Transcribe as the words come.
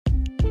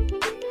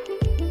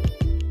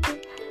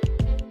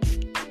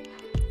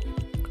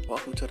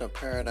Welcome to the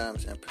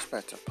Paradigms and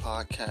Perspective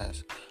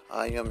podcast.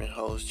 I am your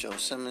host, Joe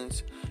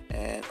Simmons,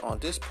 and on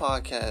this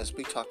podcast,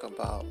 we talk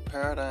about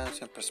paradigms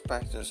and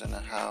perspectives and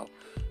how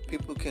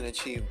people can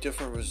achieve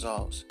different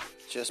results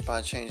just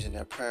by changing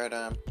their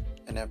paradigm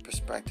and their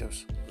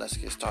perspectives. Let's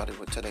get started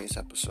with today's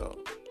episode.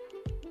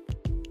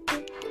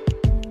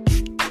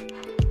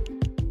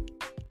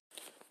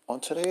 On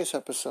today's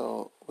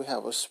episode, we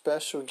have a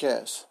special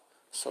guest,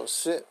 so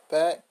sit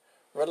back,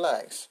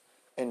 relax,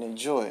 and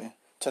enjoy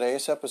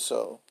today's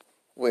episode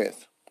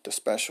with the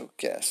special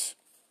guest.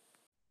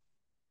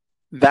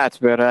 That's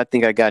better. I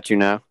think I got you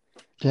now.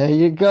 There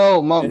you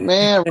go, my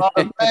man.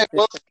 Radhame,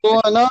 what's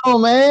going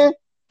on, man?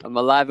 I'm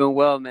alive and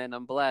well, man.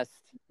 I'm blessed.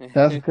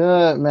 That's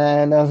good,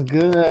 man. That's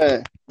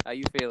good. How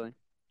you feeling?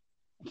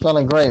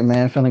 Feeling great,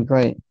 man. Feeling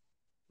great.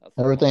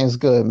 Everything's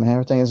good, man.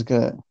 Everything is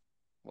good.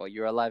 Well,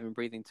 you're alive and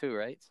breathing too,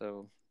 right?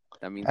 So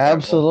that means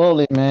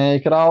Absolutely, man.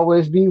 It could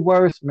always be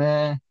worse,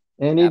 man.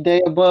 Any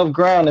day above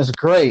ground is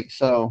great.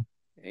 So,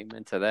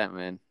 amen to that,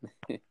 man.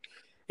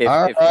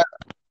 All right.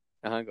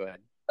 Go ahead.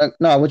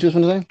 No, what you was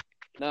going to say?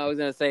 No, I was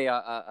gonna say,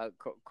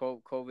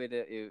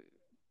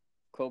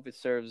 COVID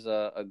serves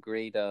a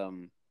great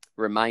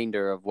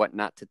reminder of what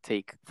not to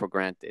take for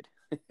granted.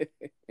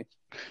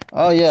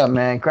 Oh yeah,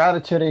 man.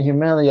 Gratitude and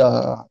humility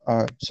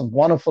are some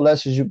wonderful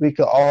lessons we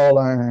could all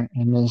learn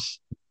in this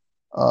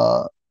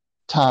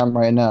time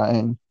right now.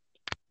 And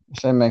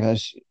say, man,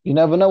 because you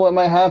never know what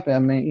might happen. I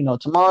mean,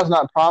 tomorrow's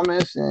not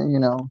promised,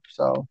 and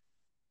so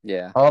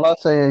yeah. All I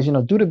say is,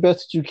 do the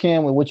best that you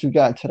can with what you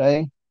got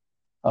today.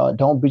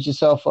 Don't beat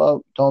yourself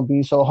up. Don't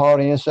be so hard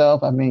on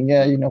yourself. I mean,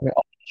 yeah, we're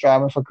all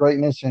striving for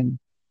greatness and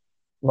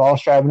we're all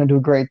striving to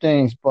do great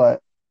things,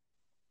 but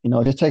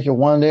just take it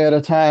one day at a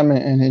time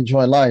and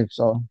enjoy life.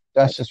 So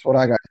that's just what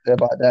I got to say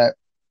about that.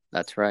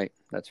 That's right.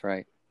 That's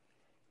right.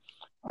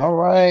 All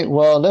right.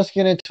 Well, let's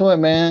get into it,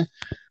 man.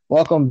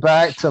 Welcome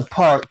back to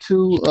part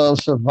 2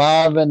 of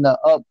surviving the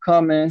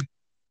upcoming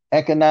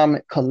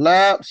economic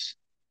collapse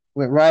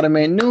with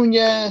Radhame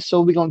Nunez.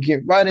 So we're going to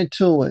get right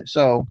into it.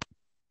 So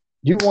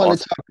you wanted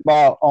to talk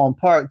about, on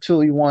part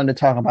 2, you wanted to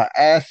talk about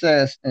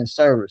assets and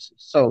services.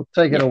 So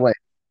take it away.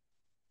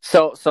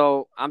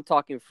 So I'm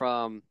talking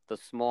from the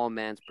small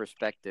man's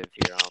perspective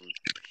here.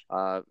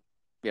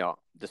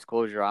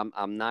 Disclosure,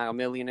 I'm not a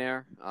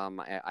millionaire.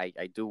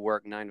 I do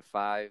work 9 to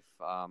 5.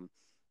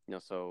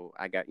 So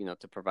I got,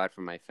 to provide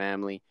for my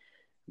family.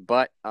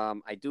 But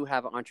I do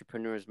have an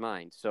entrepreneur's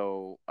mind.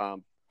 So,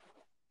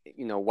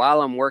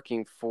 while I'm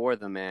working for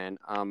the man,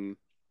 I'm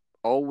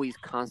always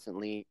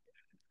constantly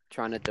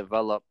trying to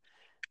develop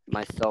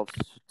myself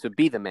to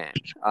be the man,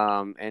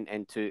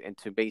 and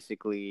to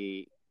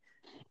basically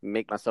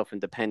make myself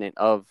independent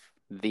of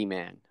the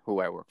man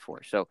who I work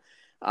for. So,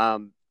 I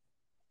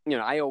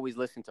always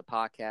listen to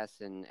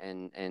podcasts and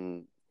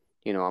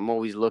I'm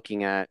always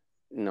looking at,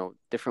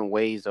 different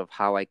ways of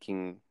how I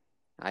can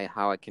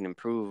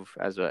improve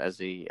as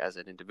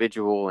an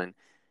individual and,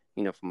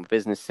 from a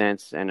business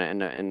sense and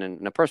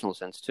in a personal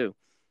sense too.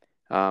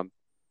 And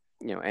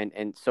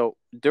so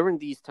during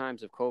these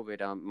times of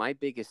COVID, my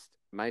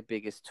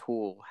biggest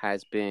tool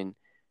has been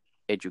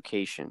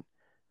education,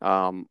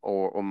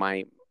 or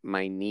my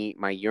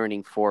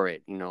yearning for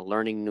it,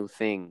 learning new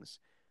things.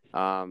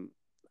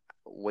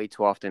 Way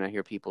too often I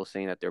hear people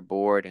saying that they're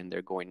bored and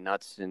they're going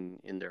nuts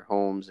in their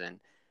homes, and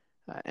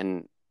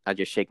I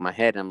just shake my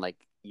head. I'm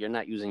like, you're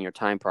not using your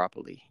time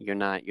properly. You're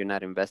not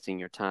investing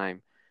your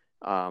time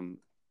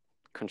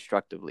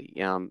constructively.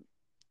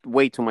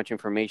 Way too much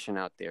information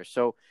out there.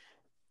 So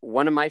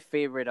one of my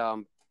favorite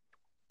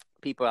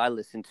people I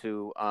listen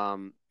to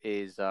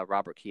is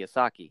Robert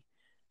Kiyosaki.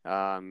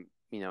 I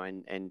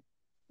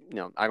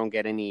don't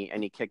get any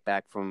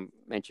kickback from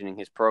mentioning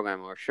his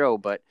program or show,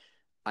 but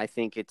I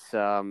think it's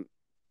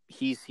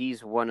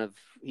he's one of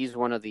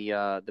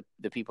the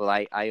people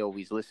I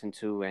always listen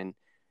to, and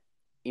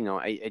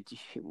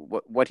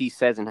what he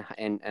says and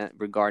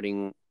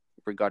regarding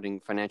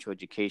financial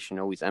education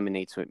always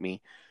emanates with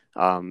me,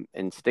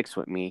 and sticks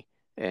with me.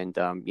 And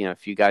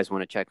if you guys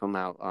want to check him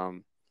out,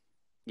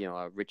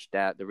 the Rich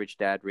Dad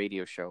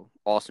radio show,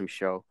 awesome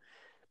show.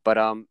 But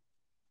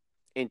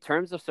in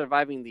terms of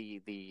surviving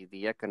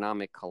the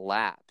economic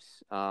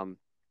collapse, one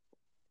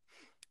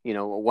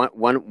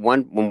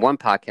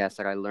podcast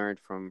that I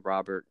learned from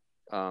Robert,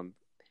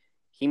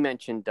 he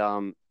mentioned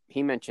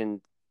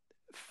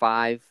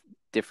 5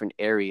 different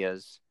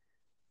areas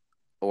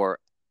or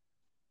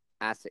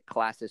asset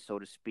classes, so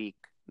to speak,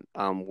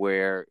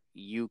 where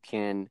you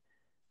can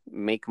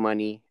make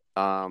money,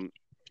 or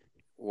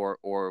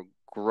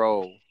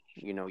grow,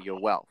 your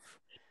wealth.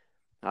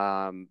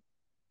 And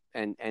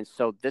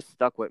so this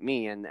stuck with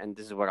me, and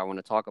this is what I want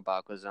to talk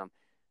about, because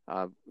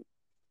I'm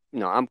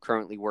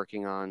currently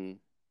working on,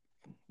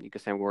 you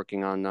could say I'm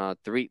working on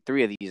three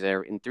of these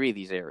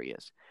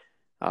areas.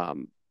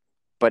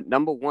 But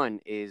number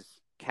one is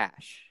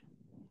cash.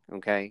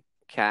 Okay,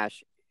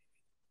 cash,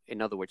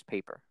 in other words,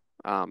 paper.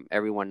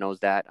 Everyone knows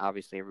that.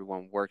 Obviously,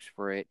 everyone works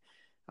for it.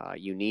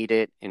 You need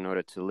it in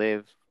order to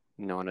live,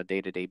 on a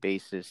day-to-day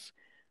basis.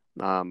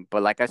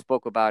 But like I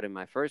spoke about in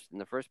the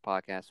first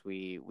podcast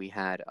we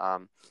had,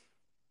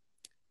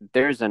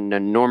 there's an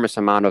enormous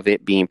amount of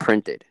it being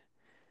printed.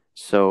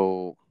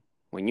 So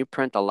when you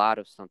print a lot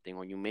of something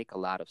or you make a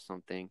lot of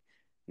something,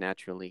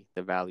 naturally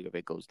the value of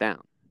it goes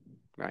down,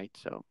 right?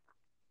 So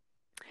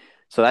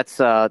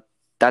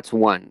that's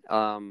one.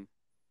 And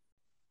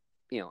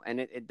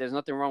there's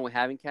nothing wrong with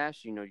having cash.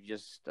 You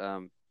just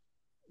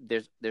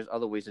there's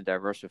other ways to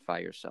diversify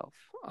yourself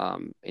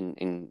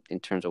in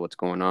terms of what's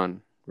going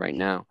on right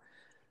now.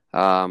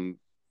 Um,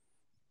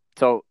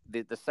 so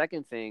the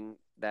second thing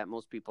that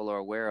most people are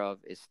aware of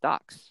is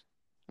stocks,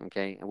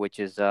 okay, which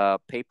is a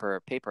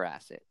paper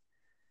asset.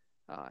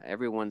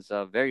 Everyone's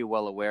very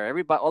well aware.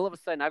 Everybody, all of a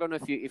sudden, I don't know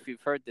if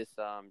you've heard this,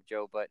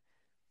 Joe, but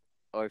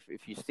or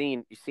if you've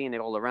seen it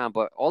all around,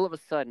 but all of a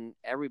sudden,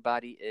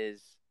 everybody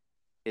is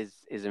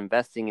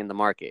investing in the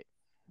market.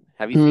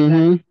 Have you seen that?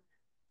 Mm-hmm.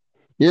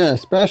 Yeah,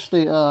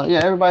 especially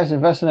everybody's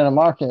investing in the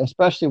market,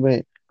 especially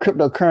with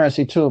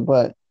cryptocurrency too,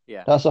 but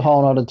Yeah. that's a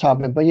whole other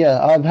topic. But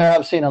yeah, I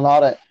have seen a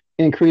lot of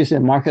increase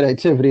in market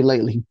activity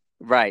lately.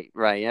 Right,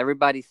 right.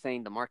 Everybody's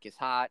saying the market's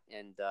hot,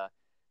 and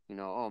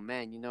oh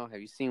man,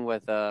 have you seen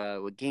what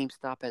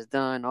GameStop has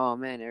done? Oh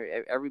man,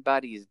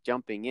 everybody is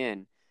jumping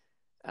in,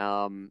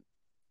 um,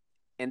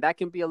 and that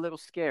can be a little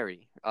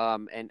scary.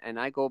 And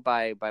I go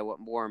by what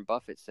Warren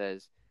Buffett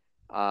says,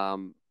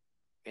 um,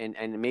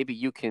 and maybe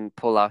you can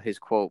pull out his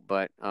quote,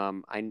 but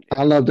I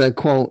I love that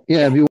quote.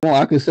 Yeah, if you want,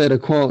 I can say the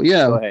quote. go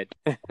Yeah, ahead.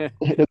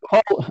 the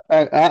quote,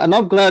 and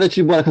I'm glad that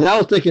you brought it because I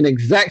was thinking the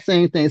exact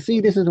same thing. See,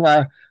 this is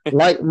why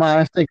like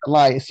minds think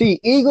alike. See,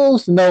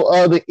 eagles know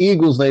other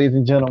eagles, ladies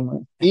and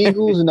gentlemen.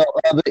 Eagles know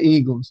other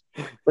eagles.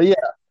 But yeah,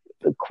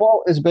 the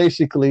quote is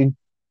basically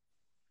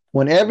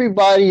when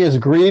everybody is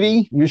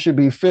greedy, you should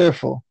be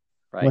fearful.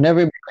 Right, When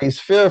everybody's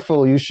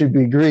fearful, you should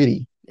be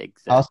greedy. I'll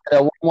say exactly.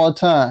 that one more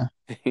time.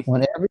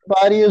 When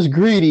everybody is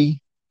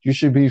greedy, you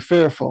should be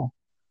fearful.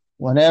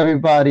 When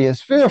everybody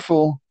is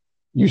fearful,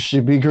 you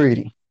should be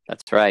greedy.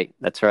 That's right.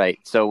 That's right.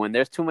 So when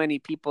there's too many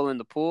people in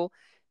the pool,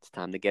 it's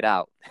time to get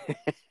out.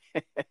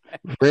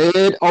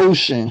 Red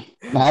ocean,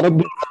 not a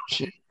blue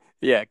ocean.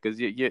 Yeah, because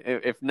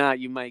if not,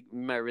 you might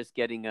risk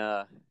getting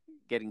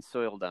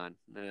soiled on.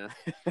 Yeah.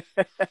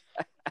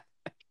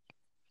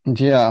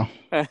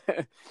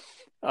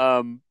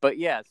 But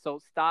yeah, so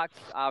stocks,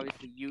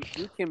 obviously, you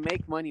can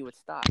make money with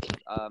stocks,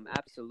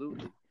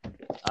 absolutely.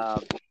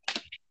 Um,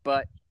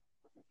 but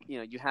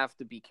you have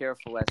to be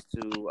careful as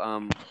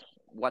to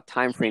what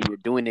time frame you're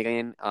doing it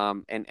in,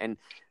 and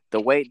the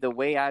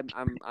way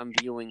I'm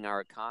viewing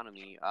our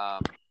economy.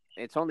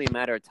 It's only a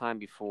matter of time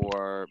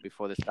before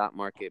the stock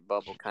market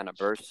bubble kind of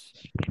bursts,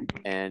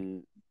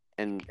 and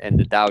and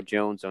the Dow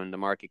Jones on the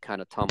market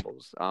kind of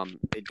tumbles.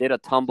 It did a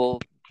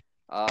tumble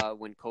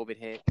when COVID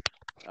hit.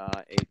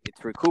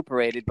 It's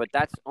recuperated, but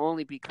that's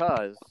only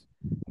because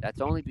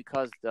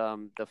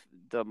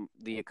the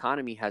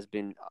economy has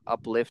been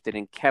uplifted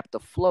and kept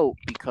afloat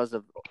because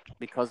of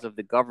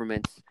the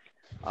government's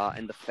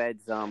and the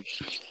Fed's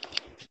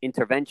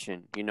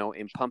intervention,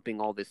 in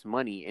pumping all this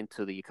money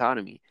into the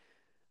economy.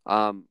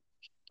 Um,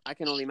 I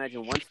can only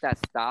imagine once that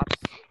stops,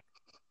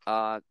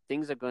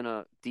 things are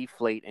gonna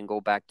deflate and go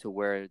back to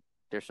where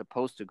they're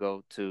supposed to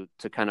go to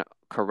kind of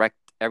correct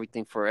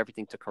everything for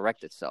everything to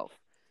correct itself.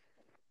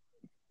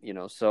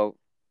 So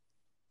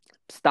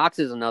stocks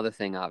is another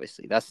thing.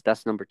 Obviously,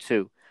 that's number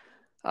two.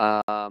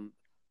 Um,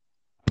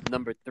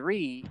 Number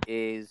three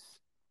is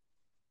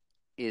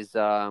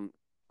um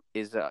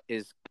is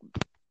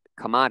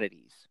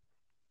commodities.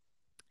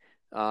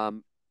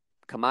 Um,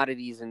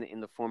 Commodities in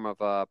the form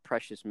of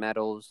precious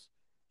metals,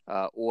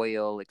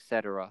 oil,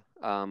 etc.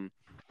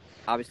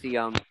 Obviously,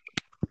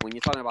 when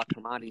you're talking about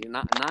commodities,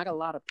 not a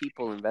lot of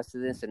people invest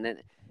in this, and then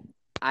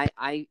I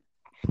I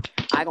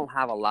I don't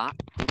have a lot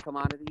in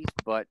commodities,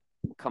 but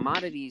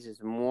commodities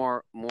is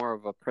more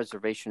of a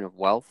preservation of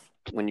wealth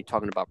when you're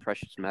talking about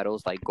precious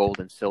metals like gold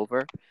and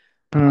silver.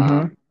 Mm-hmm.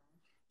 Um,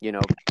 you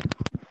know,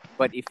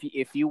 but if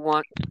you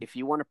want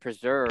to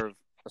preserve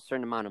a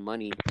certain amount of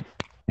money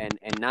and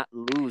not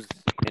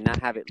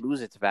have it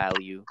lose its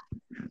value,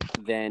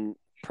 then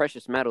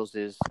precious metals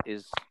is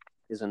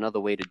another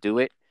way to do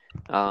it.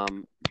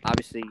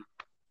 Obviously,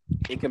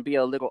 it can be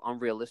a little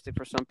unrealistic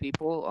for some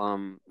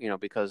people,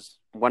 because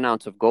 1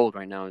 ounce of gold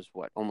right now is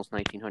what, almost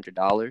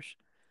 $1,900.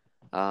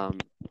 Um,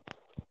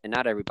 and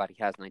not everybody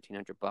has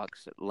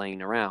 $1,900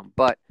 laying around.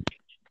 But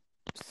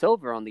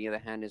silver, on the other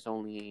hand, is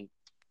only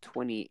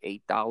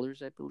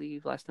 $28, I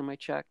believe, last time I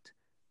checked,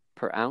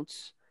 per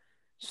ounce.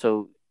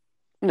 So,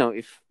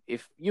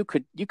 if you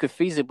could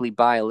feasibly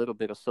buy a little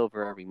bit of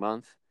silver every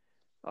month.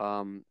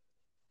 Um,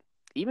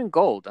 Even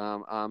gold.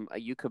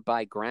 You could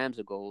buy grams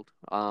of gold,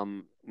 a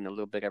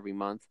little bit every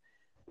month.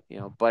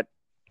 But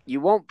you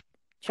won't.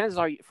 Chances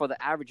are, for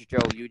the average Joe,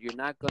 you're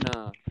not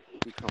gonna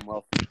become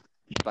wealthy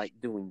by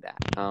doing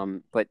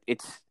that. But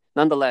it's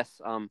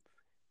nonetheless,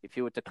 if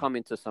you were to come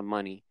into some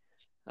money,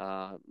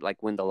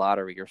 like win the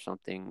lottery or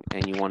something,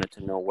 and you wanted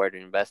to know where to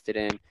invest it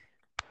in,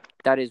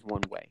 that is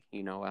one way.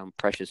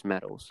 Precious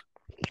metals.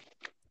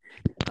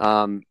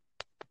 Um,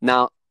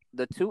 Now,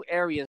 the two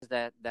areas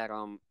that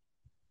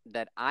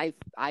I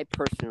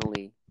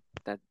personally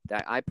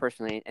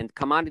and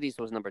commodities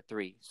was number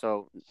 3.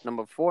 So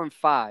number 4 and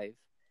 5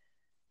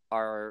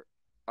 are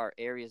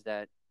areas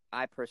that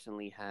I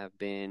personally have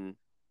been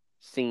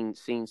seeing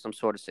some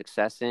sort of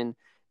success in,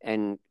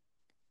 and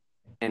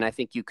I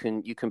think you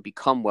can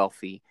become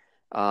wealthy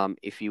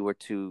if you were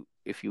to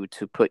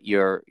put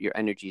your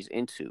energies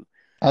into.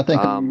 I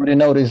think I already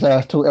know these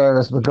last 2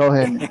 areas, but go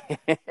ahead.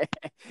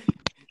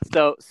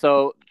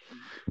 So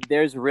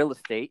there's real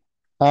estate.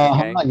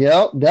 Okay?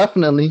 Yep,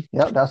 definitely.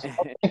 Yep, that's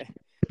okay.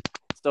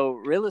 So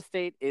real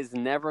estate is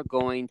never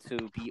going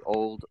to be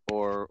old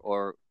or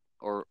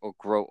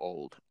grow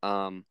old.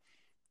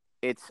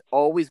 It's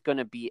always going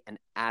to be an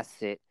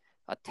asset,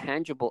 a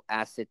tangible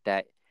asset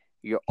that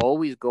it's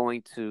always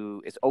going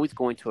to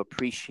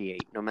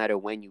appreciate no matter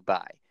when you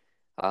buy.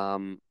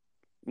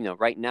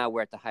 Right now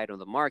we're at the height of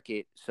the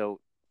market, so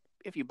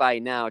if you buy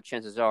now,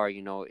 chances are,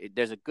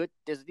 there's a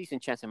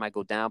decent chance it might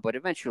go down, but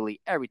eventually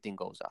everything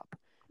goes up.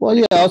 Well,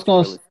 yeah, I was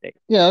gonna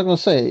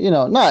say,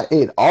 not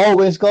it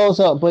always goes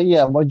up, but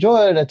yeah,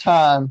 majority of the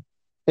time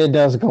it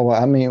does go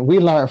up. I mean, we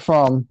learned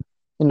from,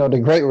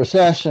 the Great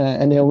Recession,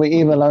 and then we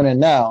even learn it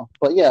now.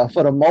 But yeah,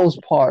 for the most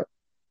part,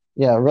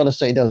 yeah, real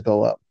estate does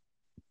go up.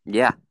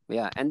 Yeah,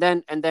 and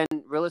then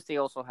real estate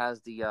also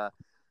has the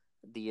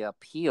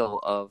appeal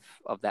of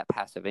that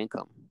passive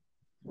income.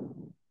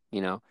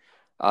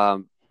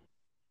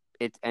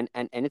 It's and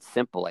it's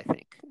simple, I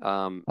think.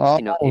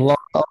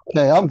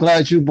 Okay, I'm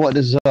glad you brought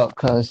this up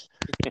because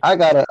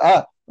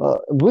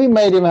we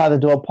may even have to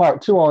do a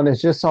part 2 on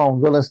this, just on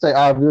real estate,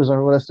 our views on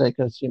real estate,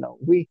 because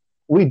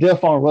we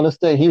differ on real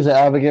estate. He's an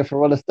advocate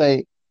for real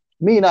estate.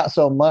 Me, not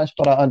so much,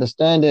 but I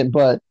understand it.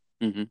 But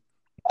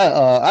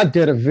I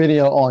did a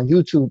video on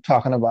YouTube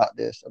talking about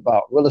this,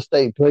 about real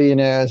estate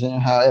billionaires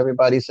and how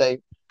everybody say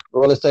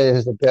real estate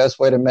is the best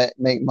way to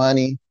make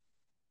money,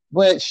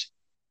 which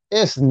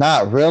it's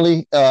not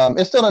really.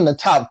 It's still in the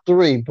top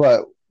 3,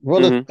 but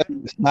real estate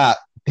is not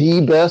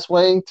the best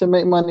way to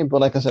make money. But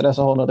like I said, that's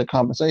a whole other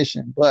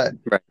conversation. But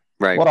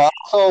right. What I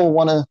also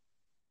want to,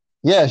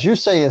 yes, you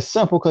say it's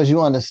simple because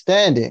you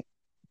understand it,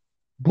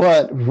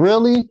 but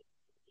really,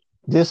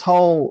 this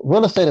whole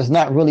real estate is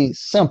not really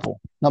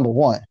simple. Number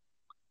 1,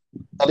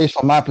 at least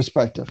from my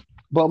perspective.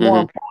 But more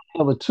important,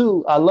 number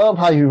 2, I love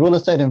how you real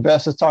estate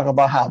investors talk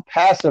about how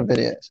passive it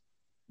is.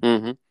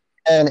 And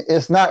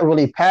it's not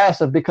really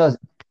passive because,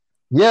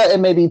 yeah,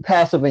 it may be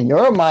passive in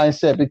your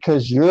mindset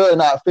because you're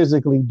not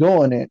physically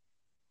doing it,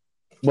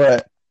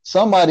 but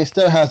somebody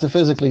still has to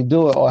physically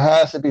do it, or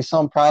has to be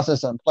some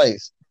process in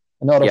place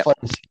in order for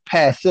this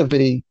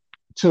passivity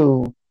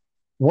to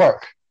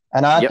work.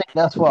 And I think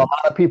that's where a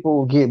lot of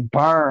people get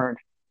burned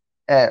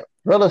at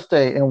real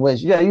estate, in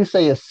which, you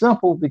say it's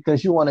simple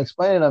because you want to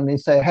explain it to them. You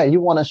say, hey,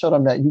 you want to show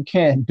them that you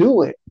can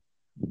do it.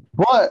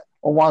 But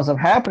what winds up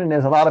happening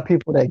is a lot of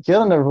people that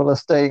get into real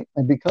estate,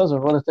 and because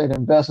of real estate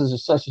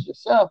investors such as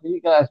yourself, you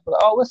guys, but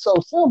it's so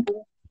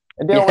simple.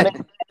 And then when they get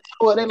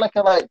into it, they're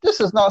looking like, this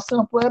is not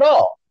simple at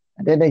all.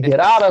 And then they get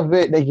out of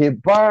it, they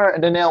get burned,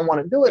 and then they don't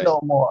want to do it no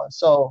more.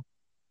 So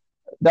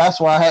that's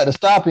why I had to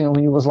stop you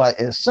when you was like,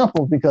 it's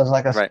simple, because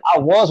like I said, I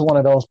was one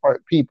of those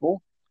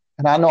people.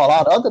 And I know a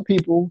lot of other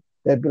people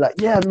that'd be like,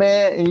 yeah,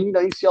 man. And you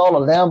see all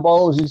the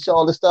Lambos, you see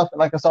all this stuff. And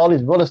like I said, all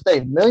these real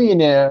estate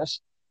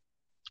millionaires,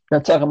 they're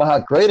talking about how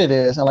great it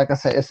is. And like I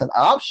said, it's an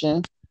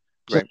option.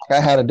 Like I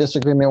had a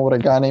disagreement with a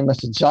guy named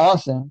Mr.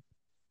 Johnson,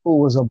 who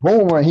was a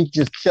boomer. And he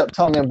just kept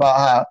telling me about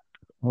how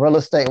real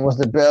estate was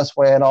the best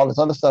way and all this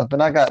other stuff.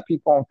 And I got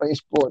people on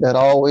Facebook that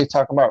always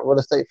talk about real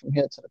estate from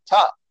here to the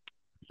top.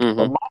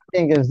 But my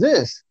thing is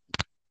this.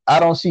 I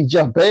don't see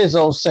Jeff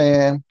Bezos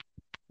saying,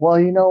 well,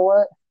 you know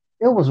what?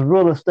 It was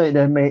real estate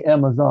that made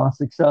Amazon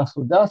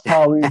successful. That's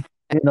how we,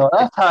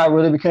 that's how it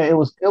really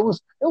became. It's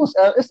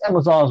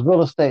Amazon's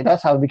real estate.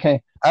 That's how it became.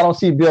 I don't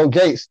see Bill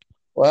Gates.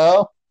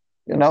 Well,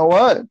 you know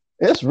what?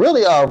 It's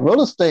really our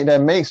real estate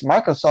that makes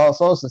Microsoft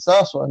so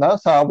successful. And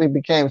that's how we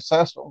became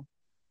successful.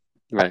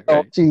 I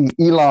don't see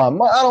Elon.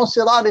 I don't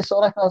see a lot of this. So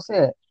like I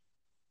said,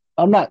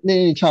 I'm not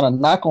really trying to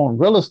knock on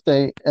real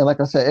estate. And like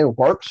I said, it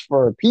works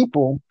for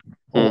people.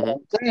 What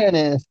I'm saying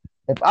is,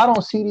 if I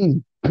don't see these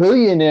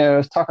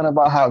billionaires talking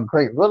about how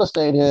great real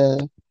estate is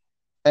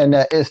and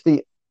that it's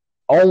the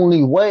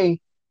only way,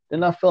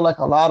 then I feel like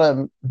a lot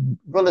of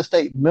real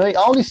estate I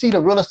only see the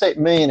real estate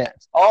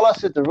millionaires. All I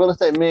see is the real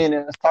estate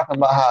millionaires talking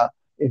about how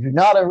if you're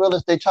not in real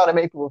estate, try to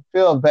make people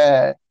feel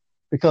bad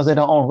because they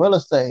don't own real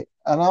estate.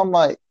 And I'm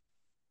like,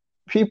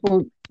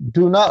 people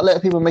do not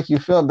let people make you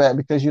feel bad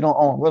because you don't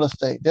own real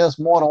estate. There's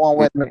more than one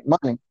way to make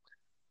money.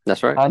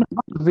 That's right. And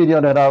the video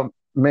that I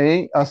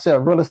made, I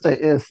said real estate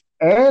is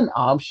an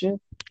option,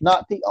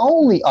 not the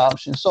only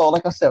option. So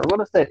like I said,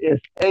 real estate is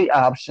a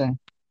option,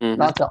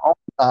 not the only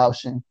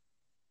option,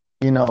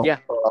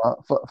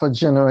 for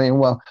generating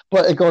wealth.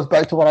 But it goes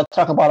back to what I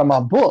talk about in my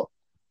book.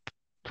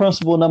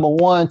 Principle number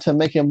 1 to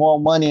making more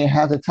money and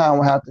half the time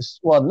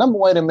number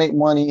way to make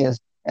money is,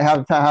 and half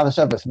the time how to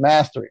serve is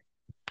mastery.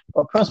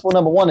 But principle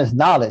number 1 is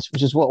knowledge,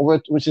 which is what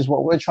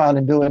we're trying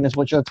to do, and is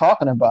what you're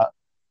talking about.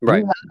 Right.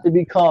 You have to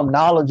become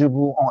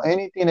knowledgeable on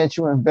anything that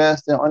you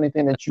invest in,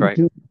 anything that That's you right.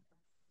 do.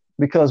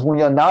 Because when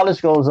your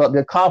knowledge goes up,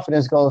 your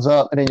confidence goes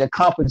up, and then your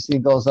competency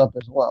goes up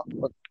as well.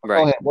 But go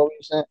Right. ahead. What were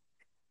you saying?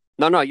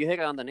 No, you hit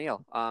it on the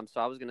nail.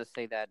 So I was gonna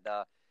say that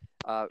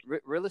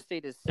real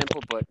estate is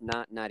simple, but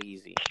not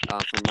easy.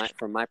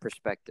 From my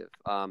perspective,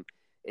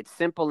 it's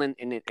simple in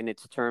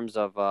its terms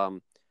of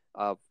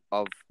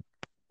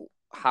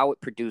how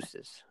it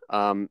produces.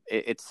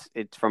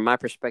 It's from my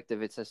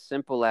perspective, it's as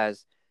simple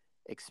as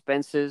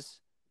expenses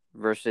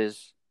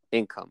versus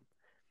income.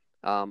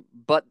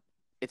 But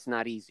it's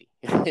not easy,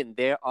 and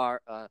there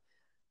are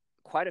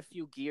quite a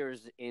few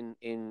gears in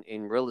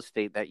real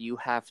estate that you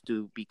have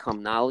to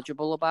become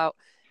knowledgeable about,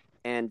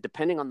 and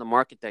depending on the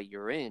market that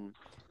you're in,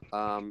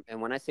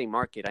 and when I say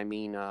market, I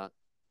mean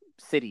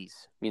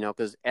cities.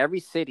 Because every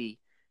city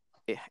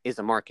is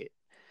a market,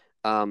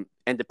 and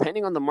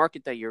depending on the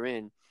market that you're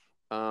in,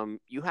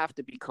 you have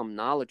to become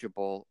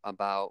knowledgeable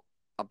about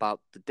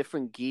the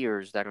different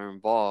gears that are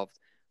involved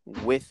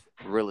with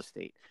real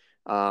estate.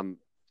 Um,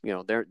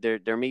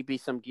 there may be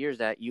some gears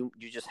that you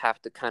just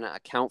have to kind of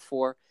account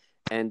for,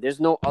 and there's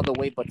no other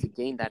way but to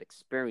gain that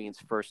experience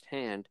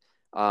firsthand.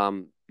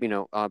 When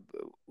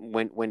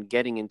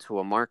getting into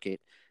a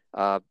market,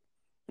 I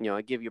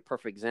give you a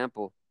perfect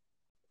example.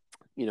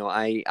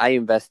 I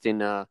invest in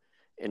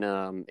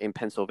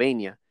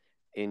Pennsylvania,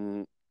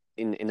 in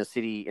in a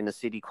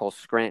city called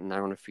Scranton. I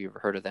don't know if you've ever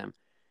heard of them,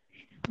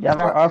 Yeah,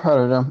 but I've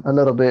heard of them a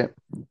little bit.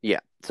 yeah.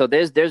 So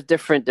there's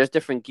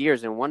different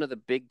gears, and one of the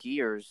big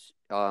gears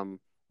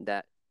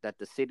that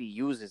the city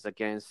uses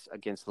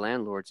against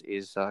landlords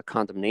is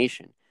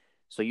condemnation.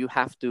 So you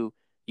have to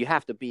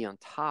be on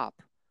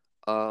top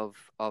of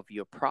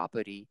your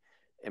property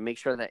and make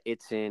sure that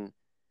it's in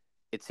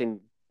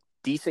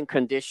decent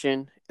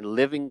condition,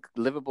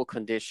 livable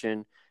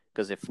condition.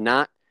 Because if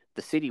not,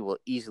 the city will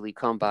easily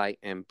come by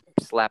and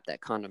slap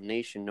that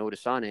condemnation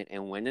notice on it.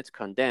 And when it's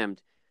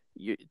condemned,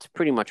 it's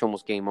pretty much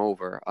almost game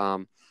over.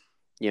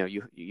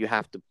 You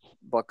have to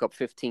buck up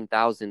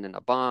 15,000 in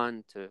a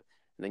bond to, and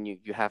then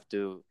you have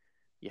to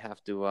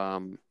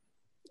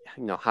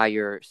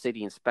hire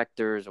city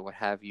inspectors or what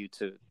have you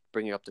to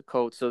bring it up to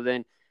code. So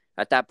then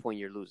at that point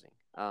you're losing.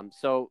 And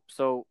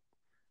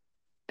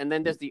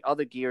then there's the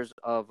other gears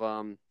of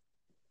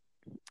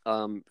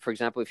for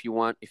example, if you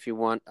want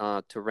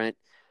to rent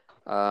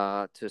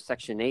to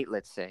Section 8,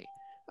 let's say,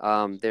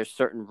 there's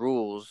certain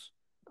rules,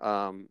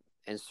 and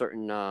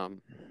certain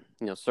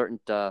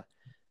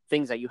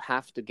things that you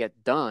have to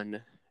get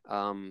done,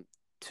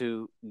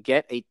 to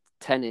get a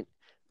tenant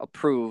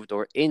approved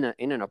or in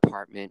an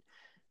apartment.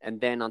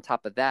 And then on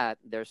top of that,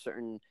 there's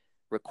certain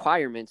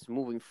requirements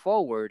moving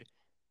forward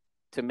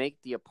to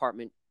make the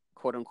apartment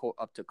quote unquote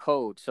up to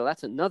code. So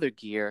that's another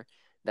gear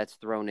that's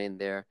thrown in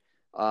there.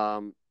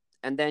 And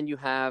then you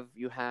have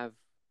the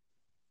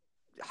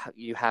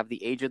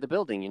age of the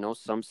building.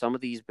 Some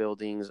of these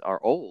buildings are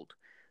old,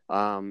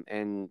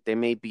 and there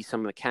may be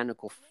some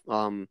mechanical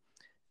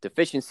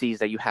deficiencies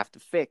that you have to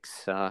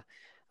fix. And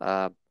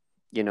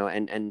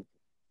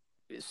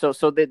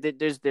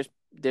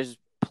there's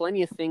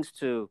plenty of things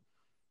to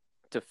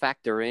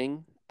factor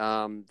in,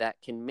 that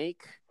can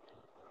make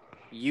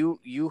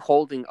you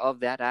holding of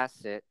that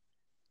asset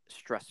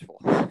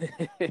stressful.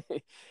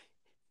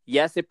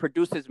 Yes, it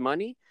produces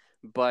money,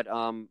 but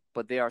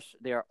there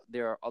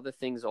are other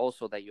things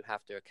also that you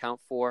have to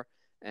account for,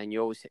 and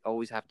you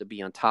always have to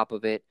be on top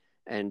of it.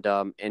 And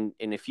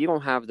if you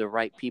don't have the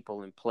right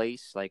people in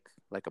place, like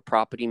a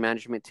property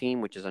management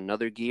team, which is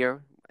another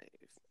gear,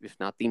 if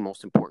not the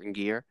most important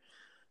gear,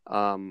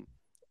 um,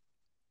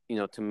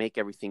 to make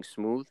everything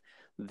smooth,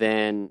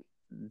 then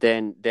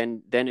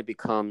it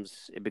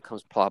becomes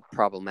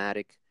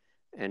problematic.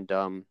 And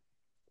um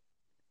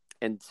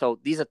and so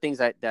these are things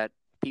that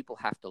people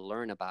have to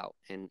learn about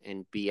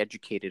and be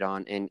educated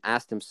on and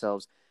ask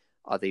themselves,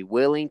 are they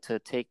willing to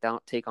take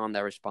on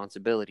that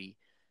responsibility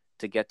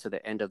to get to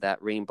the end of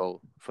that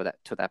rainbow for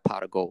that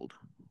pot of gold?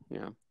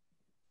 Yeah.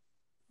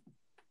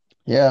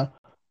 Yeah,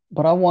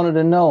 but I wanted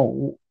to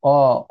know,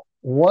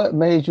 what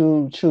made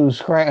you choose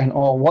Scranton,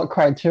 or what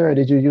criteria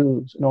did you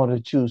use in order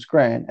to choose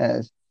Scranton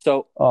as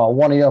So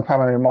one of your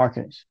primary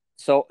markets?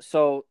 so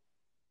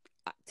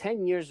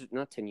 10 years,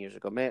 not 10 years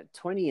ago, man,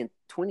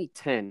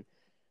 2010,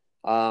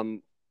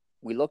 um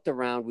we looked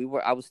around.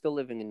 I was still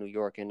living in New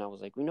York, and I was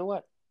like, you know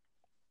what?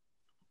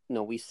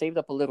 No, we saved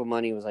up a little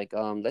money. It was like,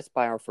 let's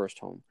buy our first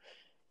home.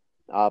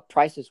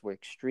 Prices were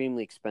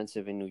extremely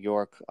expensive in New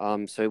York,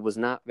 so it was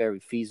not very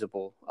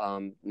feasible,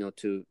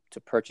 to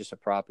purchase a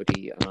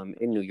property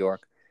in New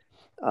York.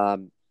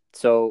 Um,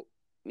 so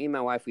me and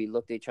my wife, we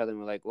looked at each other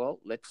and we're like, well,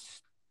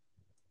 let's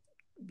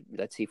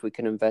see if we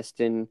can invest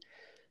in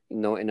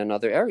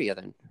another area.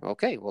 Then,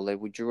 okay, well,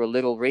 we drew a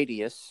little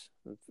radius,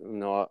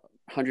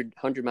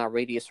 100 mile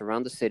radius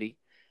around the city,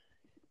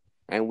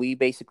 and we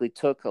basically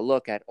took a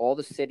look at all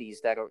the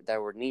cities that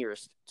were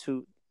nearest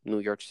to New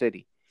York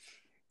City.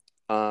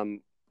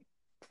 Um,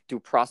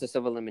 Through process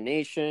of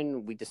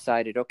elimination, we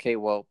decided, okay,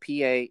 well,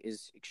 PA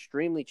is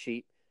extremely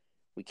cheap.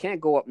 We can't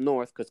go up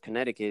north because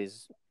Connecticut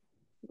is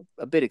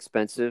a bit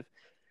expensive.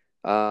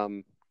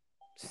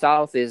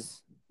 South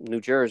is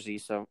New Jersey,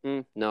 so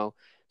no.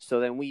 So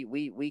then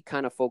we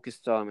kind of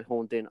focused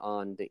honed in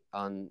on the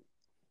on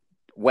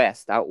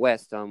west, out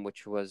west,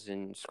 which was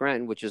in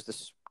Scranton, which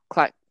is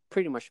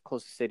pretty much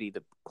closest city,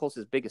 the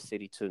closest biggest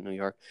city to New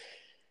York.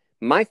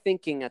 My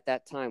thinking at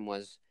that time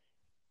was,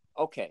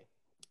 okay,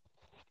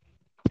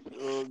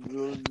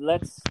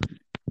 let's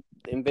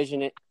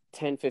envision it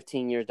 10,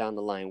 15 years down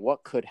the line.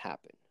 What could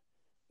happen?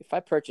 If I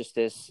purchase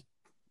this,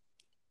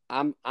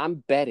 I'm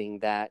betting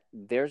that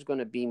there's going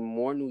to be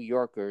more New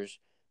Yorkers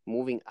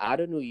moving out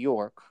of New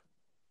York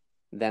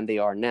than they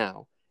are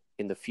now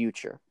in the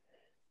future.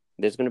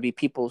 There's going to be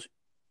people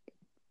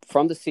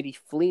from the city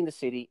fleeing the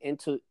city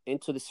into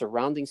the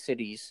surrounding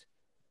cities,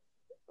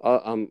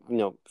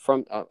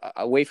 from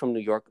away from New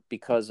York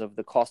because of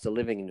the cost of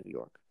living in New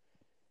York.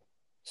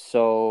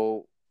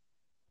 So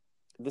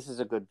this is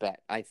a good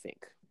bet, I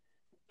think.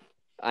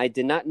 I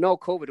did not know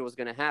COVID was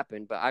going to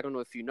happen, but I don't know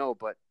if you know,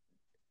 but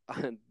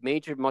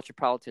major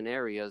metropolitan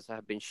areas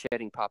have been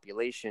shedding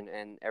population,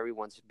 and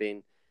everyone's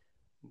been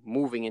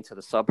moving into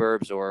the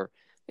suburbs or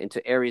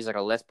into areas that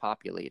are less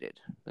populated.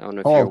 I don't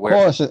know if you're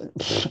aware. Of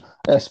course,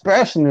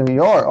 especially New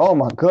York. Oh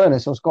my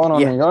goodness, what's going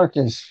on in New York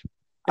is.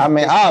 I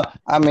mean,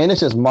 it's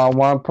just my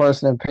one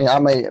personal opinion. I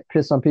may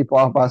piss some people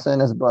off by saying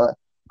this, but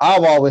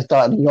I've always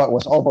thought New York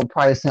was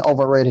overpriced and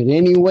overrated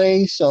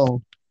anyway.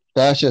 So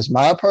that's just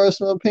my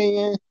personal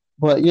opinion.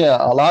 But yeah,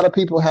 a lot of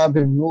people have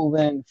been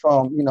moving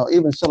from,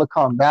 even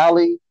Silicon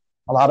Valley.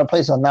 A lot of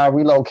places are now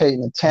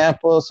relocating to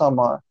Tampa. Some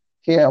are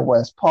here in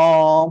West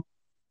Palm.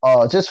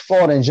 Just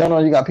Florida in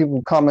general, you got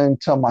people coming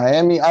to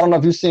Miami. I don't know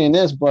if you've seen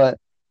this, but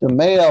the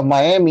mayor of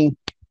Miami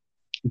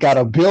got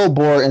a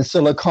billboard in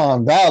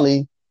Silicon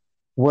Valley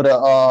with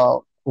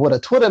a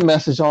Twitter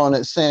message on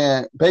it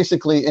saying,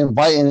 basically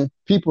inviting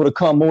people to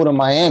come move to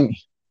Miami.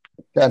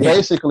 That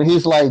basically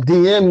he's like,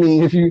 DM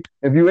me if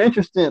you're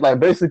interested. Like,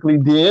 basically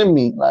DM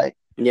me. Like,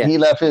 he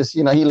left his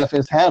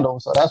handle,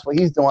 so that's what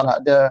he's doing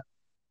out there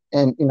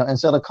in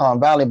Silicon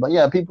Valley. But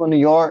yeah, people in New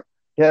York,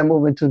 they're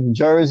moving to New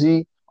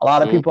Jersey. A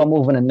lot of people are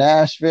moving to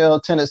Nashville.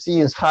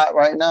 Tennessee is hot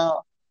right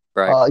now.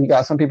 Right. You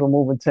got some people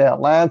moving to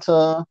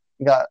Atlanta.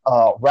 You got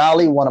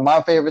Raleigh, one of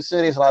my favorite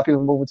cities. A lot of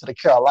people moving to the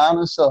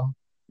Carolinas. So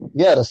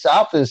yeah, the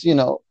South is,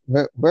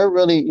 we're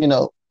really,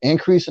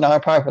 increasing our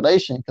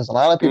population because a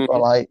lot of people are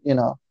like, and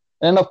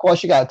then of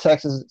course you got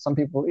Texas. Some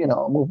people,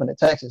 moving to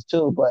Texas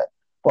too, but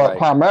right.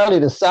 Primarily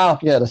the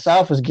South. Yeah, the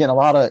South is getting a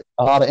lot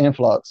of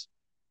influx.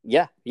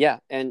 Yeah,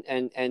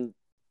 and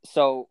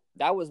so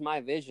that was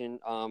my vision.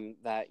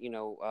 That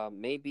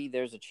maybe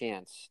there's a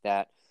chance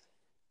that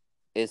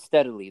is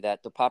steadily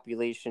that the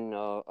population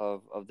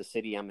of the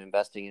city I'm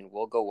investing in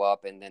will go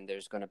up, and then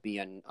there's going to be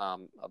a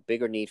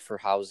bigger need for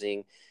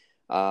housing,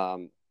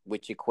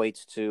 which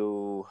equates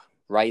to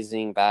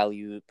rising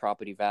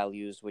property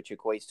values, which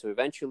equates to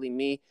eventually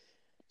me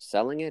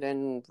selling it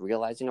and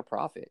realizing a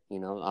profit.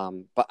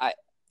 But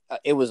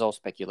it was all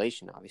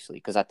speculation, obviously,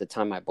 because at the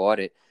time I bought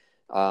it,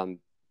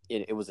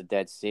 it was a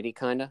dead city,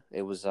 kind of.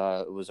 It was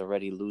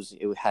already losing.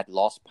 It had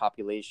lost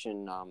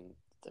population, I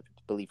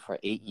believe, for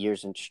 8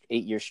 years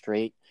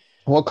straight.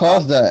 What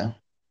caused that?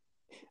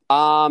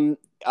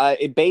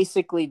 It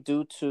basically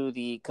due to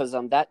because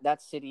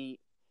that city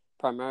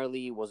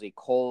primarily was a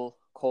coal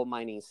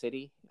mining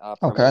city.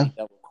 Primarily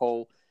dealt with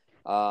coal.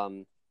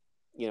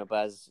 But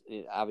as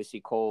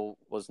obviously coal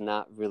was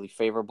not really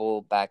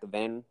favorable back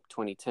then,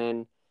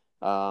 2010.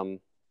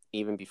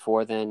 Even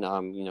before then,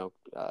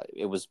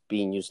 it was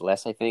being used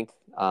less, I think.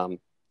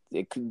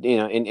 It could,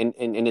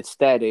 and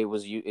instead it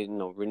was,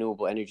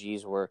 renewable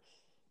energies were,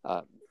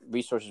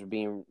 resources were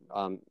being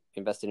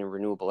invested in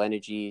renewable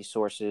energy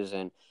sources,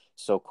 and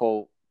so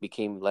coal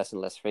became less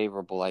and less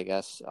favorable, I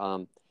guess.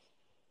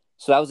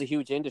 So that was a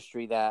huge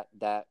industry that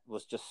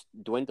was just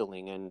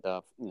dwindling, and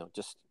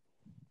just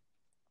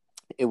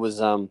it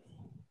was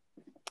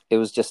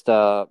just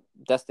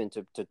destined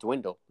to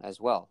dwindle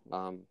as well,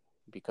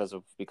 because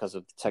of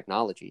the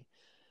technology.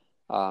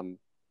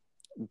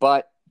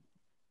 But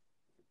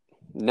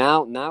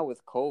now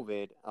with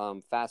COVID,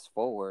 fast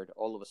forward,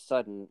 all of a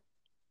sudden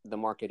the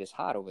market is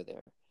hot over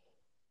there.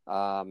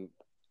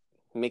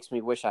 Makes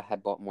me wish I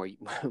had bought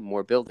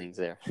more buildings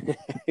there.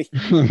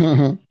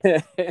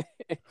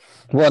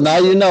 Well, now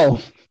you know.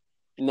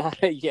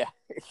 Yeah.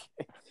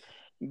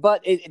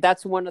 But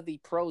that's one of the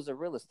pros of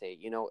real estate.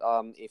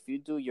 If you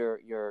do your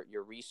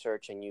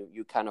research and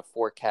you kind of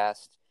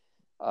forecast,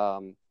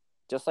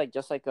 just like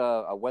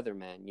a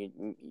weatherman,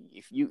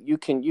 you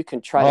can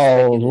try to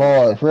speculate. Oh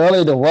Lord,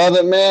 really, the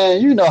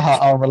weatherman? You know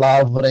how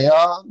unreliable they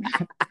are.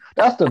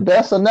 That's the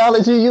best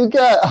analogy you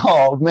got.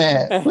 Oh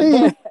man,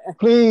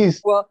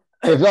 please. Well,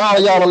 if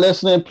y'all are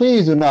listening,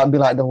 please do not be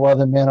like the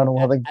weatherman or the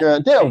weather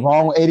girl. They're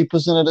wrong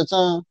 80% of the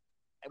time.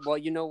 Well,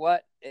 you know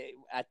what?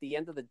 At the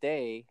end of the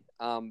day,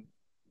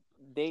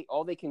 they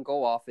can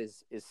go off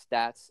is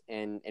stats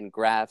and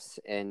graphs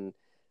and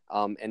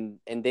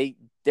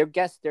they're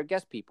guess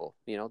people.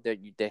 They're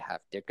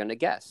gonna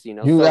guess.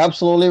 You're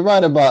absolutely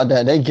right about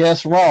that. They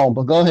guess wrong,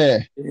 but go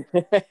ahead.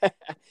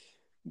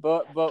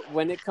 But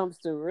when it comes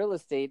to real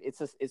estate,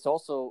 it's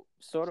also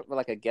sort of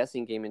like a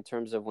guessing game in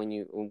terms of when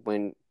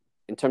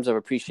in terms of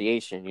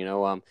appreciation.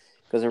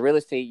 Because in real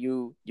estate,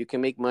 you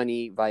can make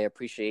money via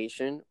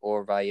appreciation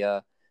or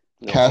via,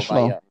 or Cash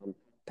flow.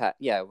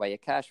 via via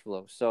cash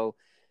flow. So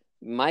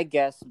my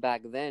guess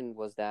back then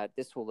was that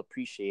this will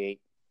appreciate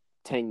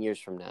 10 years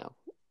from now,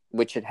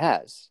 which it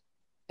has,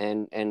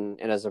 and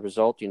as a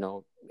result,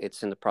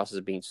 it's in the process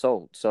of being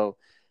sold. So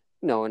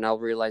and I'll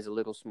realize a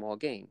little small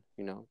gain.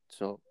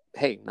 So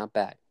hey, not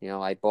bad.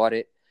 I bought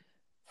it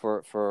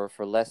for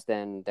less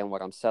than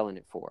what I'm selling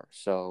it for.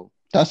 So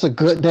That's a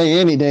good day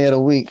any day of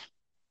the week.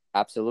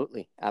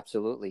 absolutely,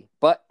 absolutely.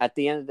 But at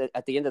the end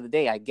of the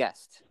day, I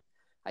guessed,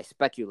 I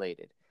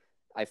speculated,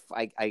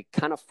 I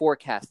kind of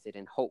forecasted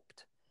and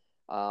hoped.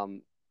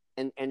 And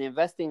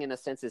investing in a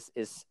sense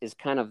is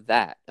kind of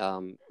that.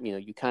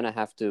 You kind of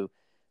have to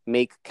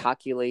make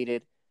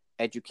calculated,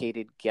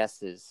 educated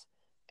guesses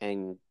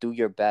and do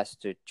your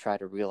best to try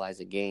to realize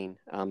a gain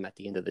at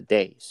the end of the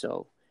day.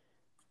 So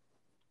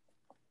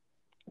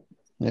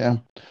Yeah.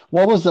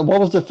 What was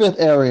the fifth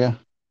area?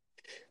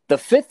 the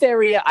fifth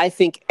area, I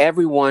think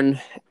everyone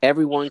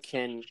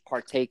can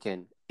partake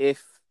in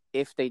if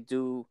they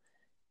do,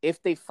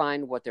 if they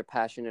find what they're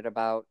passionate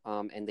about,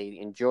 and they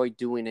enjoy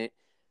doing it,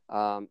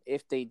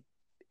 if they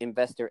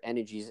invest their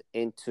energies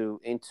into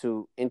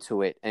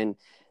it. And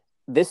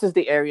this is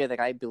the area that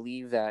I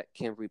believe that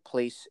can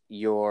replace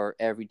your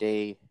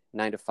everyday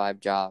 9 to 5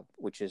 job,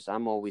 which is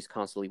I'm always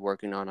constantly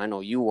working on. I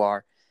know you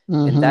are,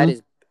 and that Mm-hmm.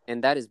 is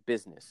and that is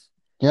business.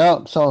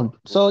 Yeah. So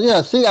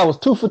yeah. See, I was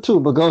 2 for 2,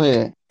 but go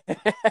ahead.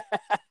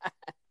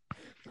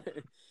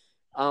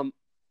 um,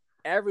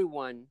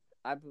 everyone,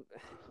 and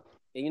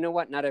you know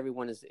what? Not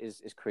everyone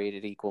is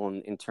created equal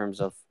in terms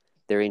of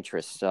their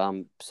interests.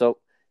 So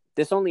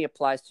this only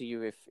applies to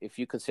you if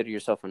you consider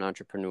yourself an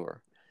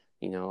entrepreneur.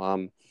 You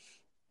know,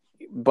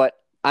 but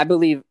I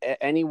believe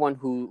anyone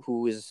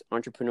who is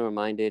entrepreneur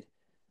minded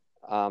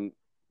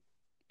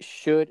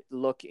should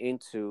look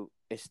into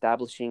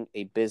establishing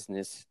a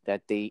business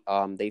that they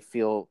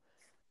feel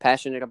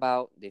passionate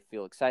about, they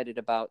feel excited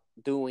about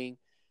doing,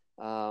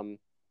 because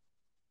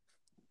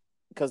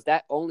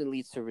that only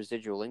leads to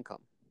residual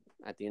income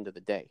at the end of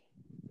the day.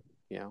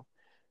 You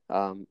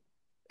know,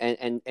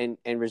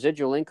 and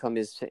residual income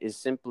is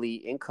simply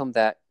income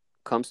that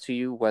comes to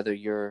you whether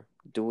you're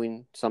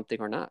doing something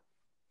or not.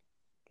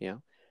 You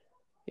know,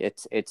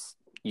 it's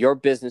your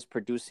business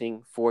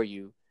producing for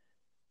you,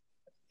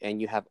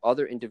 and you have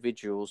other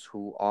individuals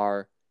who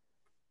are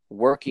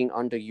working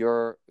under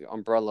your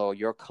umbrella or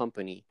your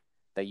company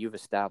that you've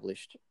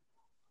established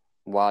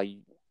while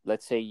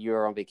let's say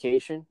you're on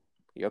vacation,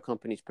 your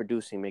company's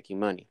producing, making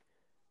money.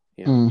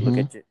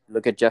 Mm-hmm.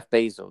 Look at Jeff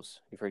Bezos,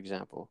 for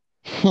example.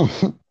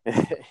 That's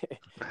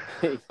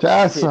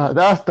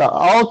the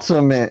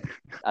ultimate.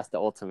 That's the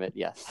ultimate,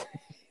 yes.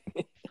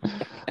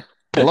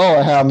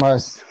 Lord have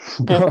mercy.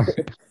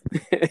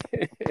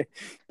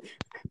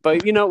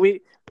 But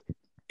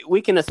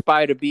we can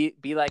aspire to be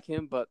like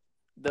him, but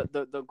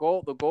the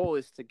goal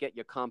is to get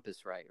your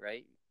compass right.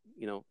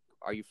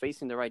 Are you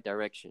facing the right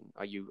direction?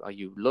 Are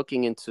you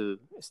looking into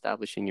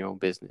establishing your own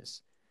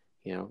business?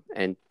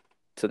 And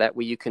so that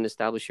way you can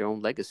establish your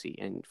own legacy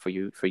and for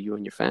you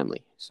and your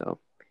family. So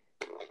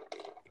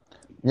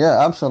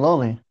Yeah,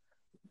 absolutely.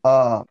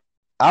 Uh,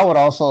 I would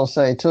also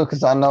say too,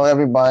 because I know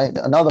everybody.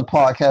 Another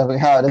podcast we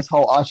had this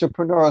whole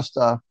entrepreneur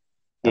stuff.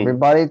 mm,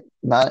 Everybody,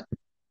 not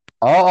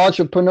all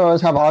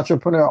entrepreneurs have an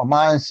entrepreneurial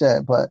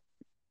mindset, but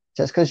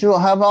just because you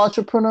don't have an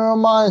entrepreneurial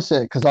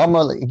mindset, because I'm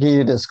gonna give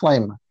you a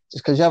disclaimer.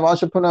 Just because you have an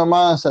entrepreneurial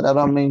mindset, that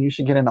don't mean you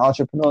should get into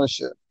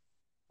entrepreneurship.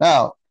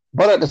 Now,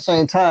 but at the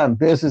same time,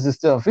 business is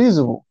still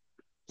feasible.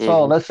 So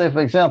mm-hmm, let's say,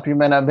 for example, you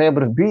may not be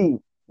able to be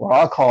what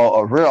I call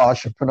a real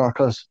entrepreneur,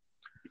 because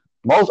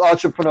most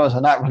entrepreneurs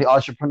are not really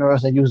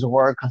entrepreneurs. They use the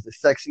word because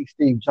it's sexy.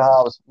 Steve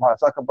Jobs, Mark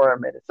Zuckerberg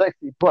made it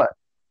sexy.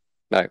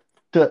 right,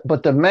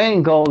 But the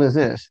main goal is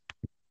this: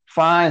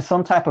 find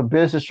some type of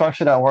business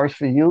structure that works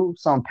for you,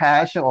 some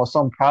passion or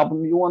some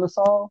problem you want to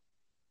solve.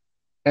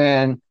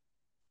 And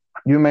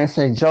you may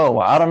say, Joe,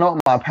 well, I don't know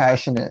what my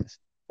passion is.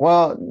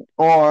 Well,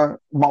 or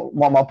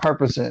what my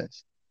purpose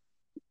is.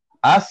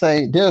 I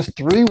say there's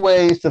 3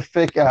 ways to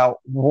figure out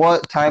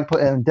what type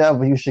of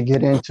endeavor you should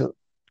get into.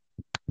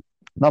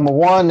 Number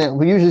one,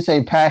 we usually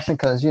say passion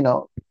because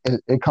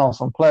it comes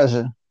from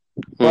pleasure.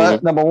 But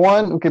mm-hmm, number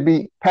one, it could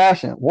be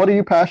passion. What are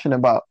you passionate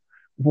about?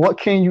 What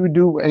can you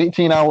do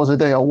 18 hours a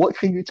day, or what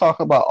can you talk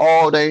about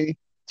all day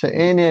to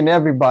any and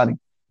everybody?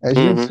 As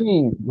you've mm-hmm,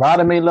 seen,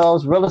 Radhame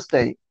loves real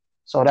estate,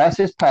 so that's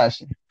his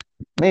passion.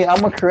 Me,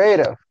 I'm a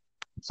creative.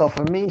 So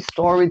for me,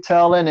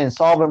 storytelling and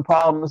solving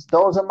problems,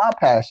 those are my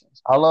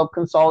passions. I love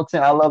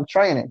consulting. I love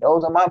training.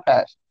 Those are my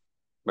passions.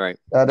 right,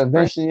 That right,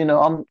 eventually,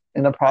 I'm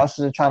in the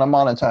process of trying to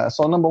monetize.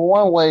 So number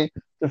one way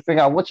to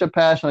figure out what your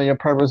passion or your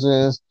purpose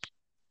is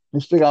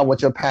figure out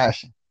what your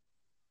passion.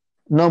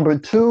 Number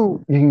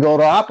two, you can go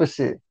the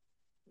opposite.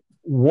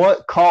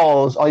 What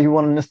cause are you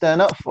wanting to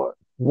stand up for?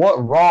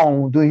 What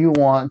wrong do you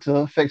want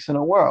to fix in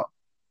the world?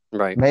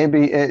 Right.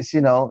 Maybe it's,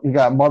 you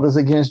got Mothers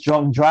Against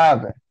Drunk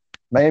Driving.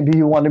 Maybe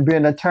you want to be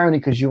an attorney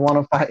because you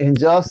want to fight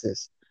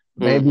injustice.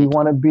 Maybe Mm-hmm. you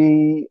want to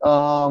be,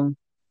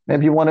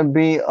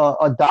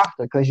 a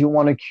doctor because you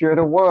want to cure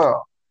the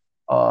world.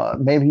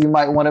 Maybe you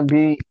might want to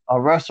be a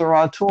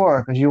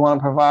restaurateur because you want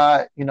to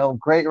provide,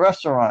 great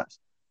restaurants.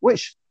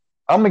 Which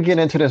I'm gonna get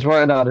into this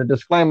right now. The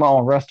disclaimer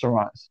on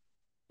restaurants.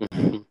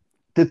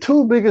 The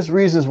two biggest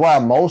reasons why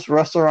most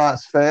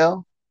restaurants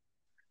fail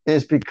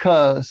is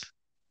because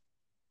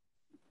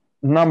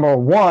number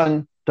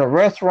one, the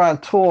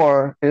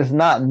restaurateur is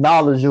not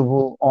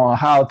knowledgeable on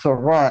how to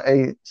run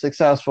a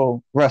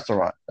successful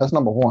restaurant. That's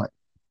number one.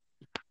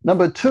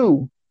 Number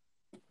two,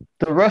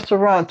 the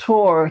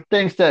restaurateur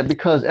thinks that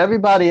because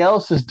everybody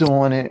else is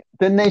doing it,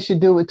 then they should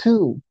do it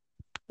too.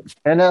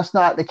 And that's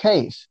not the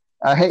case.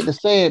 I hate to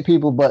say it,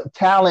 people, but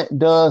talent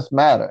does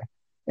matter.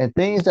 And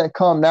things that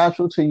come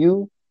natural to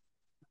you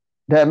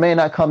that may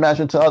not come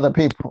natural to other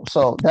people.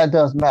 So that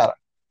does matter.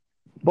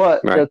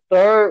 But Right. the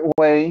third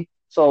way,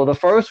 so the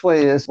first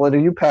way is what are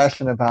you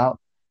passionate about?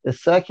 The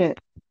second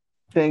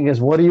thing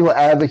is what are you an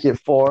advocate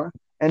for?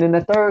 And then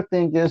the third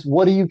thing is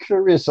what are you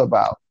curious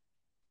about?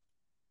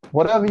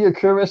 Whatever you're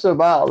curious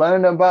about,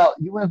 learning about,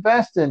 you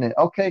invest in it.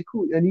 Okay,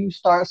 cool. And you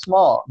start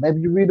small.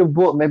 Maybe you read a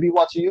book, maybe you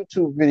watch a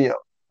YouTube video.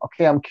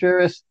 Okay, I'm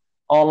curious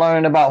on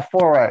learning about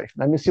Forex.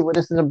 Let me see what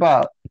this is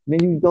about.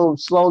 Then you go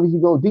slowly, you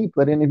go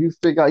deeper. Then if you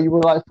figure out you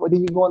really like,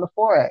 then you go into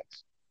Forex.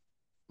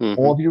 Mm-hmm.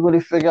 Or if you really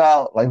figure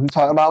out, like we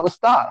talking about with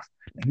stocks,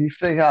 if you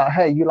figure out,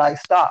 hey, you like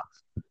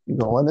stocks, you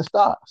go into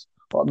stocks.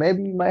 Or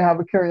maybe you might have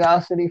a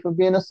curiosity for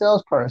being a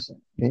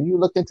salesperson. Then you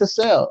look into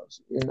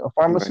sales, Right.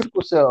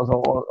 pharmaceutical sales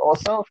or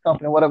sales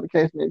company, whatever the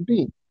case may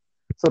be.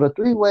 So the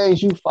three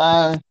ways you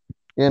find,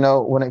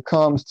 when it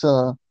comes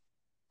to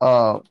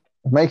uh,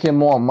 making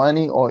more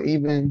money or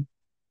even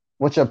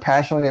what your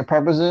passion or your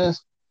purpose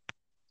is,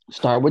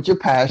 start with your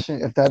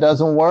passion. If that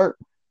doesn't work,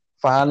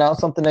 find out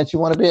something that you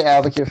want to be an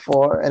advocate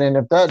for. And then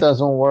if that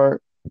doesn't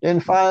work, then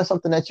find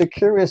something that you're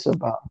curious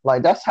about.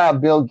 Like that's how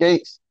Bill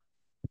Gates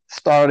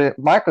started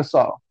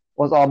Microsoft,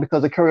 was all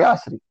because of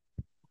curiosity.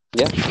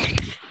 Yeah.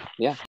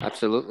 Yeah.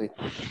 Absolutely.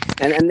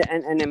 And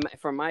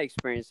from my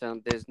experience,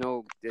 there's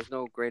no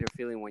greater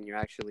feeling when you're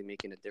actually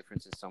making a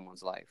difference in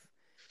someone's life.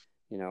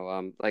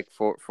 Like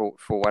for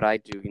what I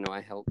do,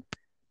 I help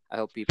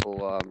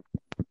people,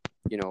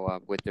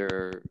 with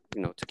their,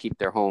 to keep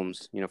their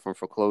homes, from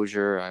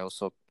foreclosure. I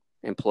also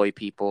employ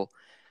people,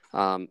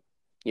 um,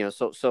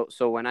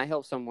 so when I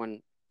help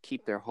someone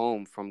keep their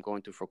home from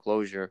going through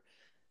foreclosure,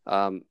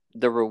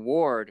 the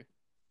reward,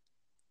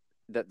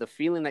 the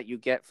feeling that you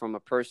get from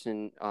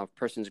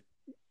person's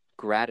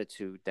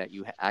gratitude that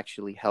you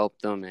actually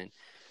helped them, and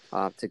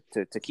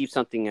to keep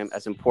something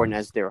as important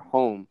as their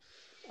home,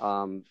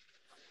 um,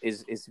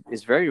 is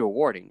very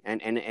rewarding,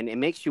 and it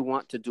makes you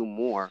want to do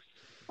more,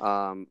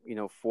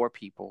 for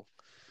people,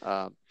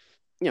 uh,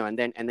 and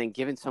then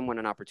giving someone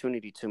an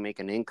opportunity to make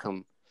an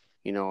income,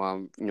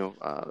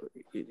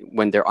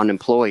 when they're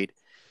unemployed,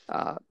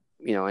 uh,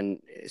 and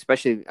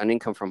especially an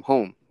income from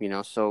home,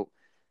 so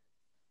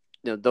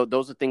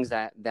those are things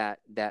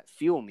that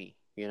fuel me,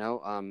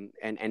 and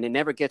it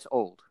never gets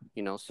old,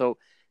 so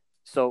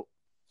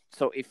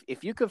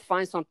if you could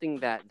find something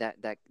that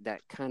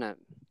kind of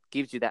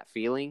gives you that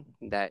feeling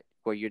that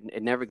where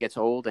it never gets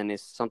old, and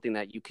it's something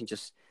that you can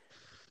just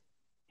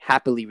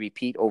happily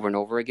repeat over and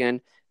over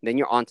again, then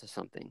you're onto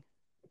something,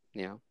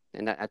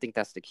 and I think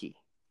that's the key.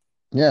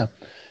 Yeah.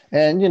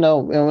 And,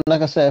 and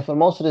like I said, for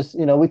most of this,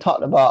 we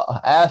talked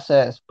about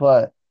assets,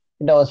 but,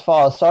 as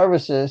far as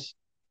services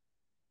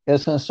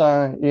is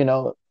concerned,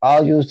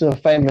 I'll use the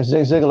famous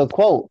Zig Ziglar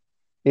quote.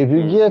 If you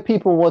Mm, give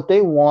people what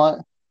they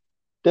want,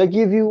 they'll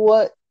give you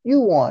what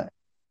you want.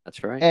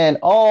 that's right. And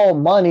all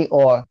money,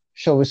 or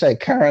shall we say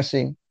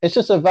currency, it's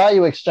just a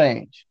value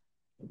exchange.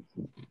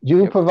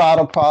 You Yep. provide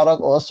a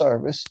product or a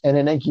service, and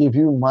then they give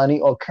you money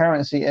or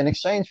currency in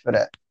exchange for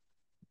that.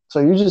 So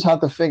you just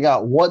have to figure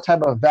out what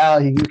type of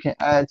value you can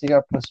add to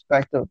your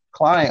prospective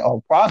client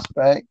or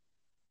prospect,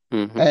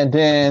 Hmm. and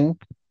then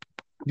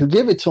you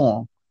give it to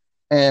them.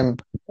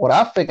 And what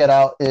I figured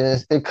out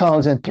is it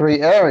comes in three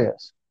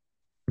areas.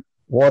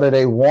 What do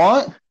they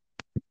want?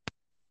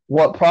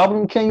 What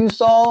problem can you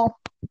solve?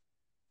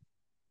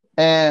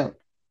 And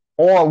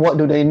or what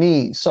do they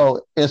need?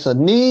 So it's a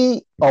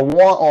need, a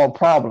want, or a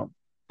problem.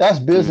 That's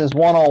Mm, business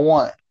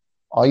 101.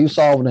 Are you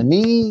solving a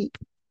need,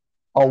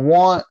 a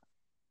want,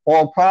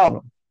 or a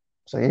problem?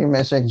 So you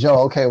may say, Joe,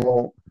 okay,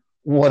 well,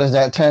 what does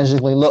that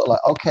tangibly look like?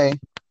 Okay,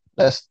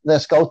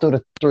 let's go through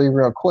the three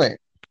real quick.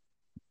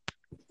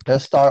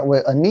 Let's start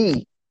with a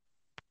need.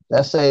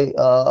 Let's say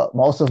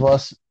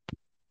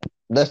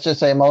let's just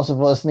say most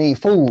of us need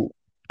food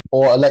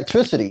or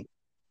electricity.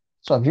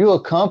 So if you're a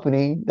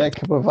company that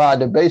can provide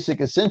the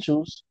basic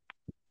essentials,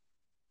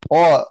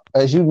 or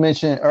as you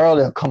mentioned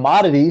earlier,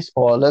 commodities,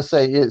 or let's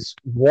say it's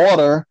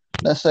water,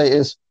 let's say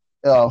it's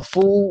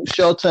food,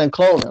 shelter, and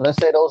clothing. Let's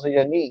say those are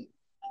your needs,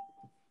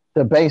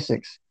 the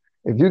basics.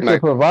 If you can right.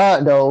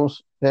 provide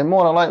those, then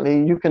more than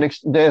likely you can.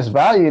 There's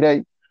value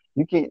that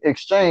You can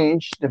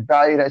exchange the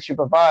value that you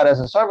provide as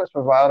a service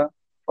provider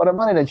for the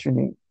money that you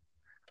need.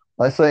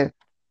 Let's say,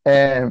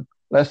 and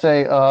let's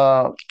say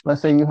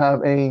you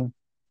have a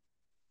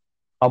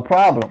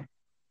problem,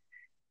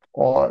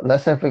 or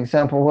let's say, for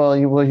example, well,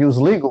 you will use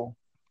legal.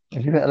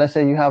 If you let's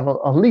say you have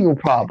a legal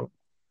problem,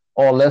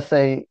 or let's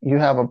say you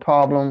have a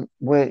problem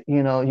with,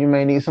 you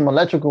may need some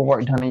electrical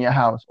work done in your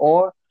house,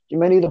 or you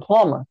may need a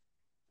plumber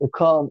to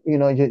come,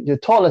 your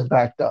toilet's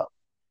backed up.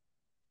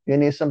 You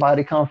need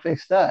somebody to come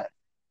fix that.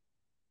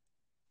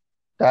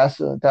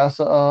 That's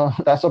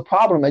a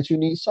problem that you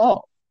need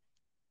solved.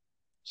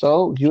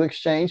 So you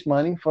exchange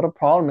money for the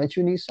problem that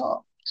you need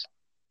solved,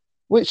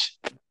 which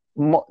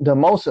the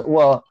most,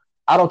 well,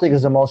 I don't think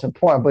it's the most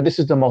important, but this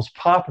is the most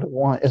popular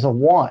one, is a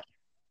want.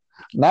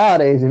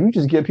 Nowadays, if you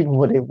just give people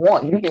what they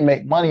want, you can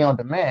make money on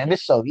demand.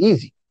 It's so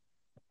easy.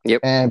 Yep.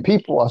 And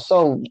people are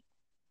so,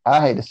 I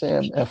hate to say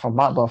it, but from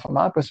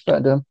my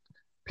perspective,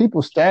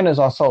 people's standards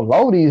are so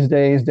low these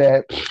days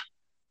that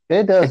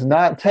it does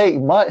not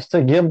take much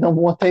to give them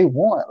what they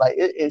want. Like,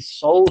 it's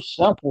so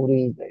simple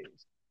these days.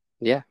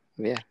 Yeah,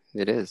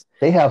 it is.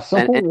 They have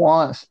simple And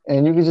wants,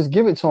 and you can just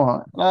give it to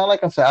them. Now,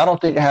 like I said, I don't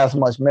think it has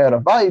much merit or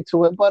value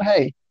to it, but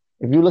hey,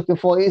 if you're looking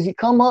for an easy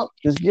come up,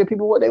 just give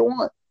people what they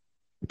want.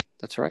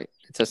 that's right.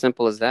 It's as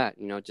simple as that.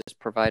 Just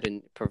provide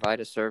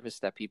a service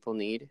that people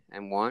need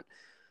and want,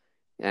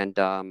 and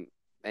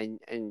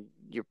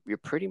you're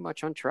pretty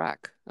much on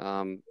track.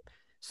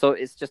 So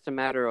it's just a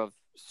matter of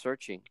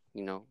searching,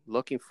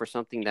 looking for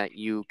something that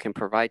you can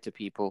provide to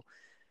people,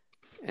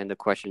 and the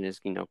question is,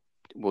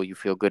 will you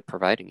feel good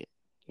providing it?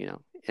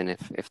 And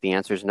if the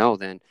answer is no,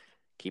 then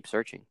keep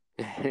searching.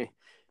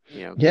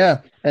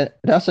 Yeah, and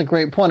that's a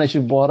great point that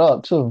you brought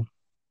up too.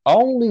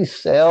 Only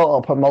sell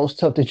or promote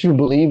stuff that you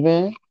believe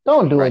in.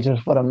 Don't do it Right,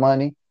 just for the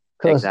money.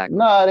 Because exactly.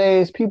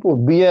 nowadays, people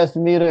BS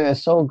meter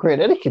is so great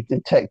that they can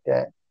detect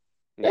that.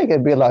 They Yeah,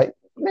 could be like,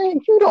 man,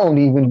 you don't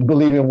even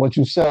believe in what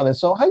you're selling.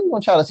 So how you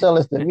gonna try to sell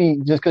this to me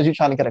just because you're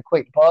trying to get a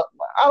quick buck?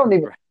 I don't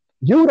even. right.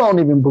 You don't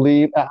even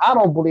believe, and I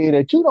don't believe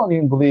that you don't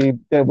even believe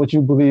that what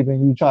you believe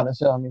in. You trying to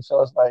sell me.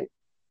 So it's like,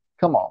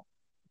 come on,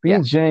 be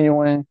Yeah.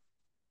 genuine,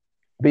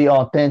 be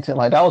authentic.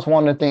 Like that was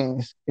one of the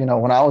things,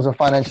 when I was a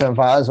financial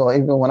advisor, or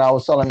even when I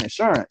was selling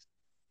insurance.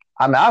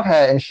 I mean, I've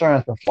had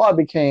insurance before I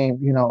became,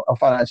 a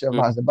financial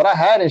advisor, but I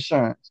had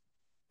insurance,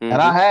 and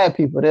I Mm-hmm. had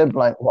people that be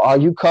like, "Well, are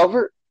you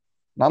covered?"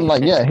 And I'm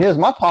like, "Yeah, here's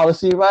my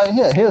policy right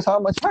here. Here's how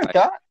much I Right,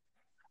 got."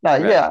 Now,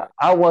 right, yeah, right.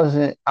 I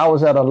wasn't. I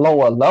was at a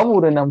lower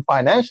level than them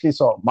financially,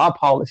 so my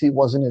policy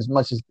wasn't as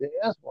much as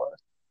theirs was.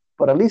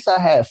 But at least I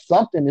had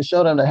something to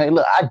show them that, hey,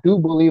 look, I do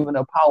believe in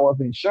the power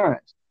of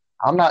insurance.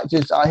 I'm not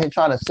just out here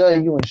trying to sell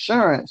you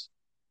insurance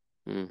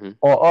Mm-hmm.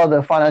 or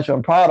other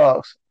financial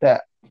products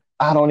that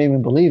I don't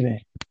even believe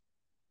in.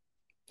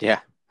 Yeah.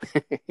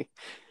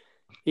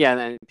 Yeah, and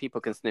then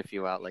people can sniff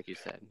you out, like you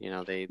said.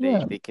 Yeah,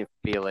 They can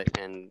feel it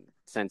and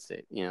sense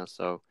it.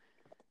 So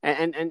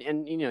and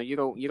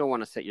you don't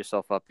want to set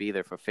yourself up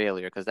either for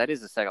failure, because that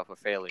is a setup for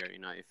failure.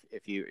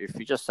 If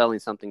you're just selling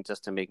something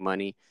just to make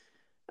money,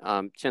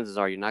 chances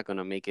are you're not going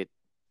to make it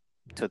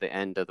to the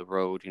end of the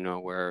road.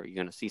 Where you're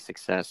going to see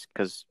success,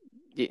 because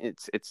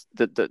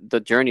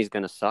the journey is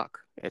going to suck.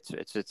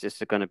 It's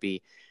just going to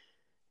be.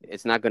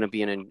 It's not going to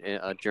be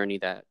a journey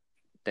that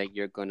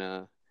you're going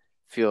to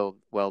feel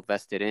well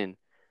vested in,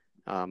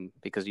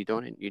 because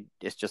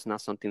it's just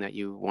not something that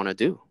you want to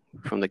do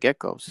from the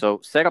get-go.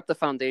 So set up the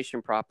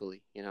foundation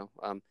properly.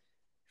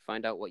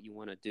 Find out what you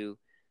want to do,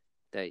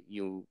 that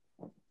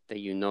that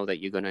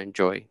you're going to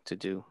enjoy to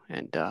do,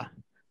 and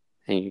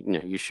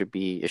you should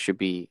be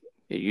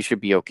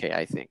okay,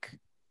 I think.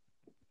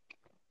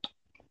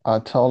 I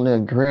totally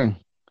agree.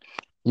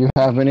 You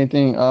have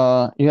anything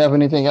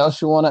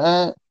else you want to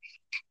add?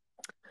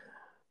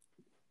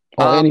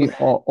 Or um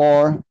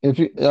or if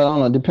you, I don't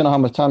know, depending on how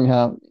much time you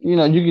have,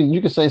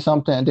 you can say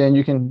something and then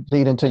you can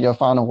lead into your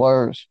final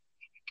words.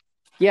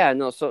 yeah,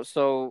 no,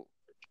 so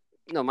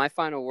no, my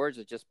final words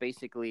are just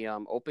basically,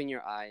 open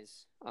your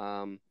eyes,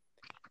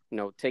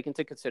 take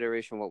into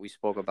consideration what we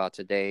spoke about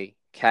today: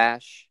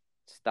 cash,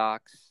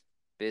 stocks,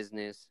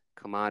 business,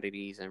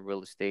 commodities, and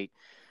real estate.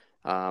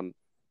 um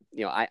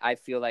I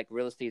feel like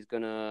real estate is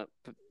gonna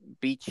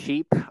be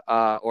cheap,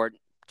 or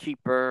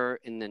cheaper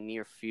in the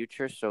near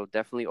future. So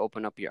definitely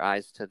open up your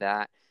eyes to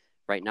that.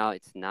 Right now,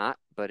 it's not,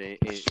 but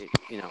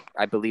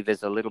I believe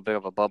there's a little bit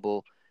of a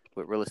bubble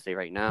with real estate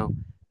right now,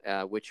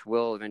 which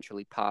will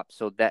eventually pop.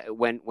 So that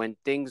when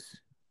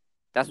things,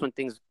 that's when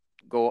things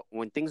go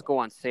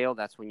on sale.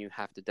 That's when you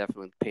have to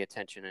definitely pay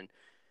attention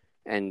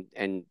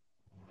and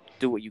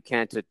do what you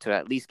can to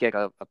at least get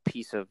a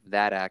piece of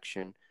that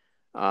action.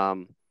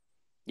 Um,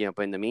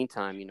 but in the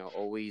meantime,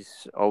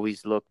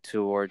 always look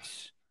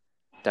towards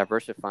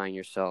diversifying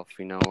yourself.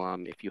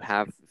 If you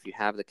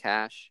have the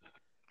cash,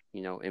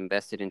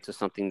 invest it into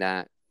something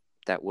that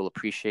will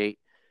appreciate,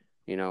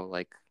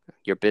 like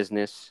your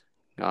business,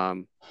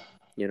 um,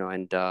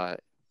 and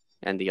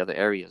the other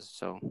areas.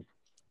 So,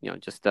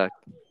 just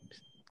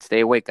stay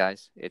awake,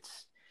 guys.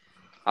 It's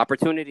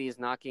opportunity is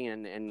knocking,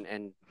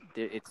 and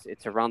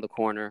it's around the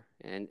corner,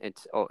 and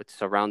it's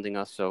surrounding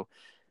us. So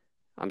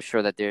I'm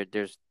sure that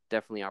there's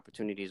definitely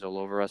opportunities all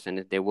over us,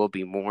 and there will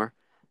be more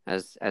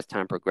as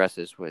time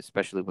progresses,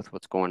 especially with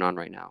what's going on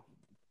right now.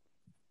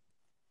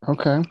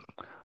 Okay.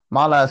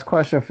 My last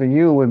question for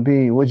you would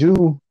be: would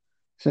you,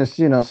 since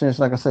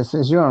like I said,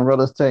 since you're in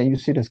real estate, you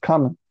see this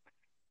coming,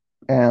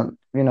 and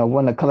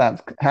when the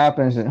collapse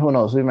happens, and who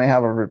knows, we may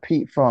have a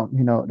repeat from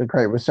the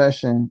Great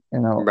Recession,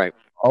 Right.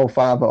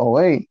 '05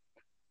 or '08.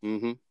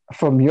 Mm-hmm.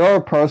 From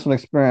your personal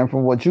experience,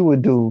 from what you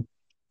would do,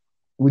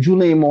 would you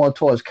lean more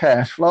towards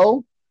cash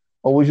flow,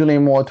 or would you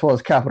lean more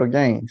towards capital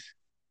gains?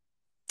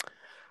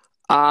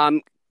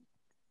 Um,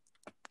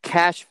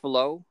 Cash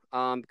flow.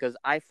 Because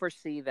I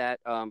foresee that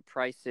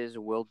prices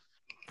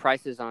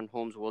on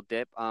homes will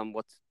dip.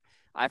 What's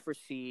I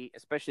foresee,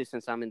 especially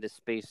since I'm in this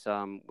space,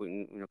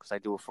 because I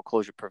do a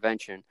foreclosure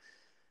prevention.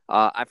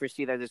 I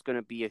foresee that there's going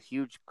to be a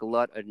huge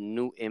glut of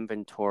new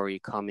inventory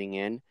coming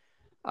in.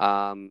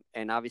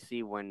 And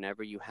obviously, a,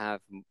 whenever you have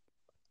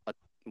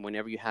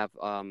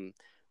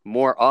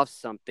more of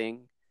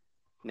something,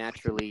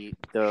 naturally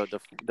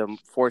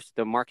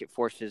the market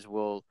forces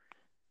will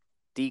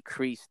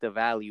decrease the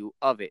value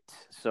of it.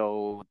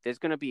 So there's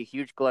going to be a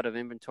huge glut of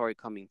inventory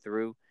coming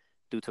through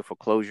due to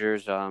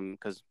foreclosures.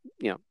 Because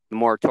the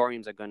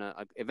moratoriums are gonna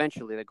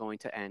eventually they're going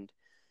to end,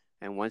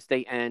 and once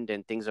they end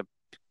and things are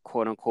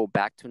quote unquote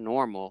back to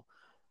normal,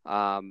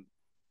 um,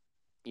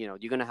 you're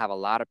going to have a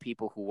lot of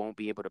people who won't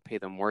be able to pay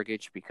their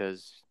mortgage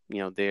because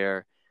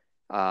their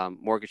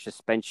mortgage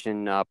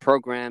suspension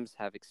programs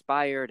have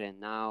expired, and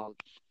now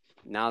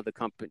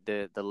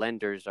the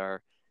lenders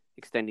are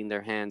extending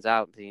their hands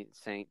out,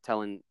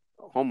 telling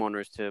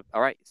homeowners to,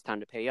 all right, it's time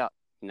to pay up.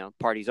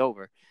 Party's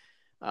over.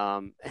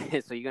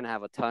 So you're going to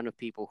have a ton of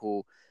people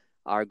who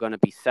are going to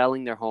be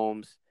selling their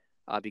homes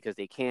because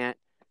they can't.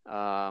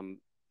 There's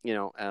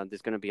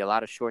going to be a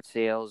lot of short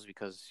sales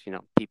because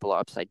people are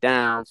upside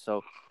down.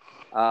 So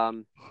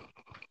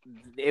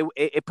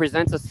it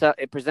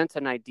presents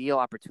an ideal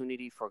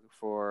opportunity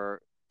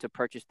for to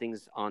purchase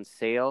things on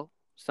sale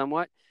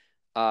somewhat,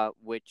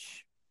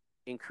 which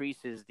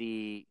increases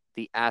the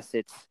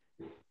asset's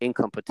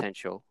income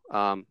potential,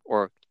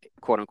 or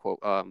quote unquote,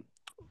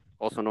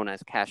 also known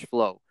as cash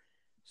flow.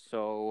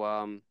 So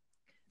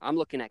I'm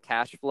looking at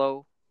cash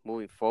flow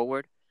moving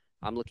forward.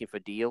 I'm looking for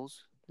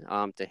deals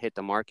to hit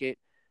the market,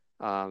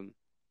 a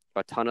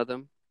ton of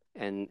them,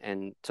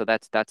 and so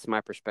that's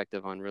my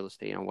perspective on real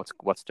estate and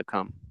what's to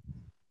come.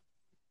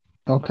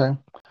 Okay.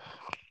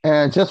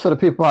 And just for the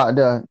people out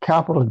there,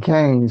 capital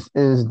gains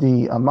is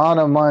the amount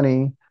of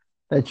money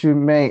that you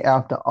make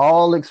after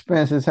all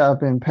expenses have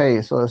been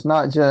paid. So it's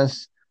not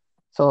just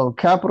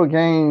capital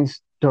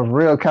gains, the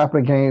real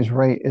capital gains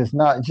rate is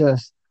not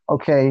just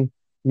okay,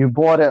 you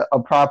bought a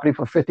property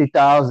for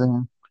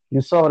 50,000,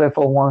 you sold it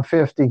for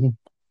 150,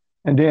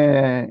 and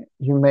then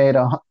you made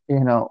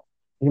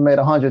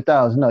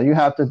 100,000. No, you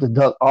have to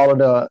deduct all of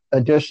the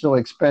additional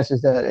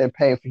expenses that it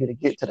paid for you to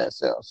get to that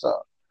sale.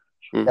 So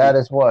Mm-hmm. that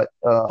is what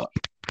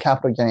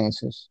capital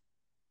gains is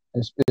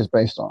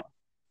based on.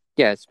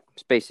 Yeah, it's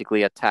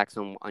basically a tax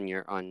on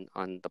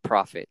the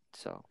profit.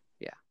 So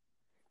yeah.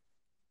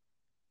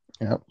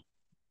 Yep.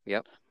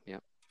 Yep.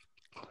 Yep.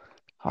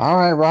 All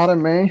right,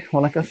 Rodham, man.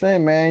 Well, like I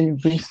said, man, you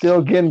be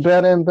still getting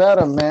better and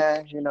better,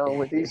 man.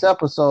 With these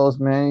episodes,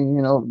 man,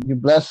 you're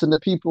blessing the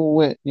people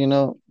with,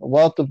 a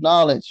wealth of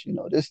knowledge,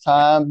 this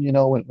time,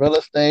 with real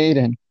estate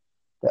and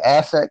the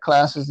asset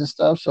classes and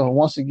stuff. So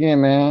once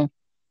again, man,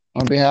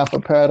 on behalf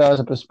of Paradise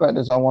and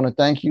Perspectives, I want to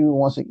thank you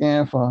once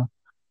again for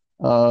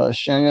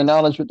sharing your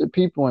knowledge with the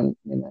people, and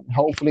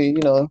hopefully,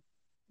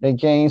 they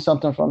gain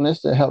something from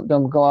this to help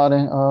them go out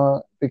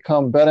and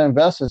become better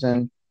investors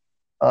and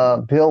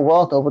build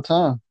wealth over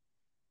time.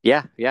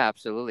 Yeah, yeah,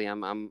 absolutely.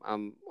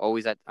 I'm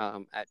always at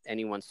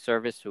anyone's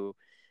service. If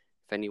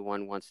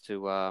anyone wants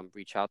to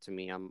reach out to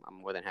me, I'm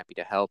more than happy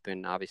to help.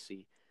 And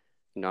obviously,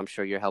 I'm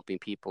sure you're helping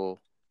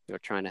people. You're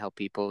trying to help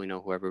people.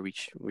 Whoever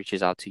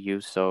reaches out to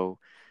you. So,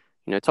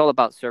 it's all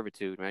about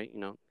servitude, right?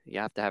 You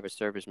have to have a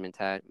service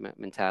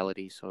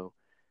mentality. So,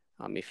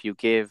 if you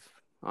give,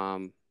 I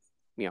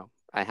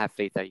have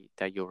faith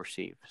that you'll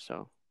receive.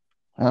 So.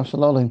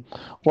 Absolutely.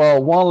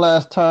 Well, one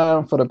last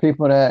time for the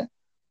people that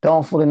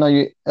don't fully know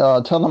you,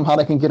 tell them how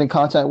they can get in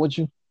contact with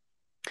you.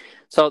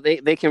 So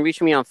they can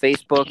reach me on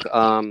Facebook.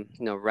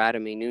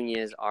 Radhame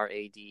Nunez,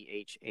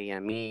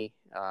 Radhame,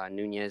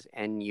 Nunez,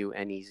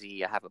 Nunez.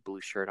 I have a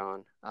blue shirt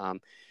on.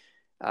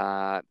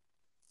 Uh,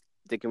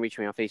 they can reach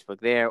me on Facebook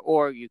there,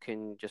 or you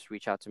can just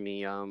reach out to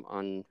me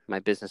on my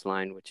business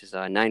line, which is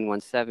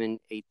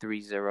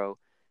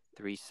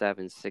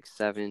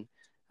 917-830-3767.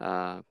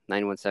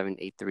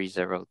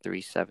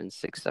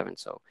 917-830-3767.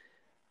 So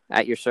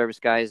at your service,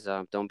 guys.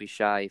 Don't be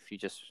shy. If you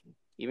just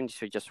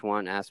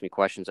want to ask me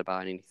questions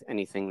about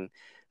anything,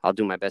 I'll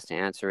do my best to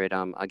answer it.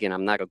 Again,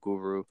 I'm not a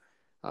guru,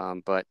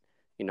 but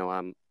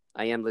I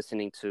am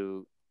listening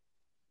to.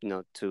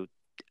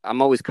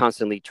 I'm always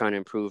constantly trying to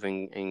improve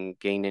and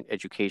gain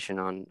education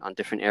on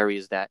different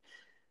areas that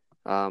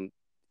aren't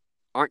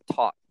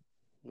taught.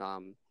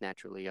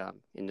 naturally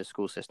in the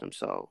school system.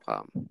 So,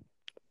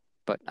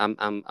 but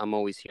I'm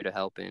always here to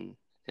help and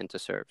to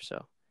serve.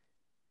 So.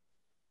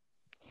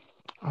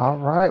 All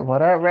right. Well,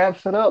 that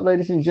wraps it up,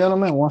 ladies and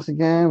gentlemen. Once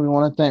again, we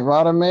want to thank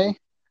Radhame,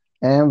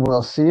 and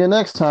we'll see you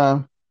next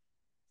time.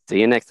 See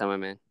you next time, my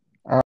man.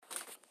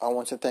 I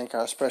want to thank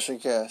our special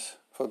guests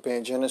for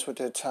being generous with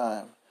their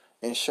time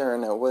and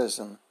sharing their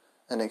wisdom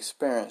and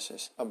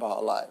experiences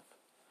about life.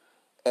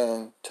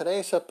 And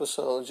today's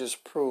episode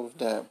just proved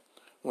that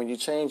when you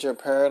change your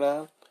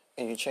paradigm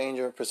and you change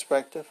your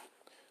perspective,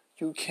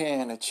 you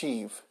can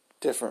achieve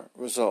different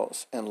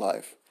results in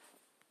life.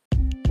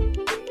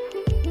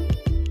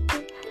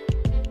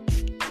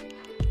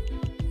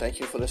 Thank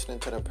you for listening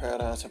to the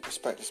Paradigms and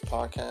Perspectives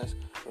podcast.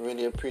 We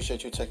really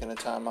appreciate you taking the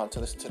time out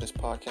to listen to this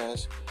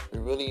podcast. We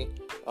really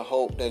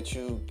hope that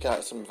you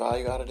got some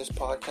value out of this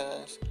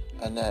podcast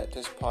and that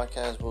this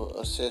podcast will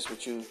assist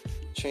with you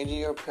changing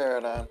your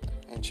paradigm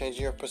and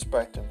changing your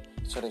perspective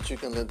so that you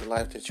can live the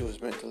life that you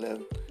was meant to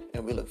live.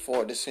 And we look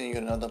forward to seeing you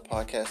in another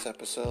podcast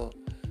episode.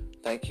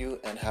 Thank you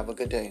and have a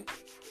good day.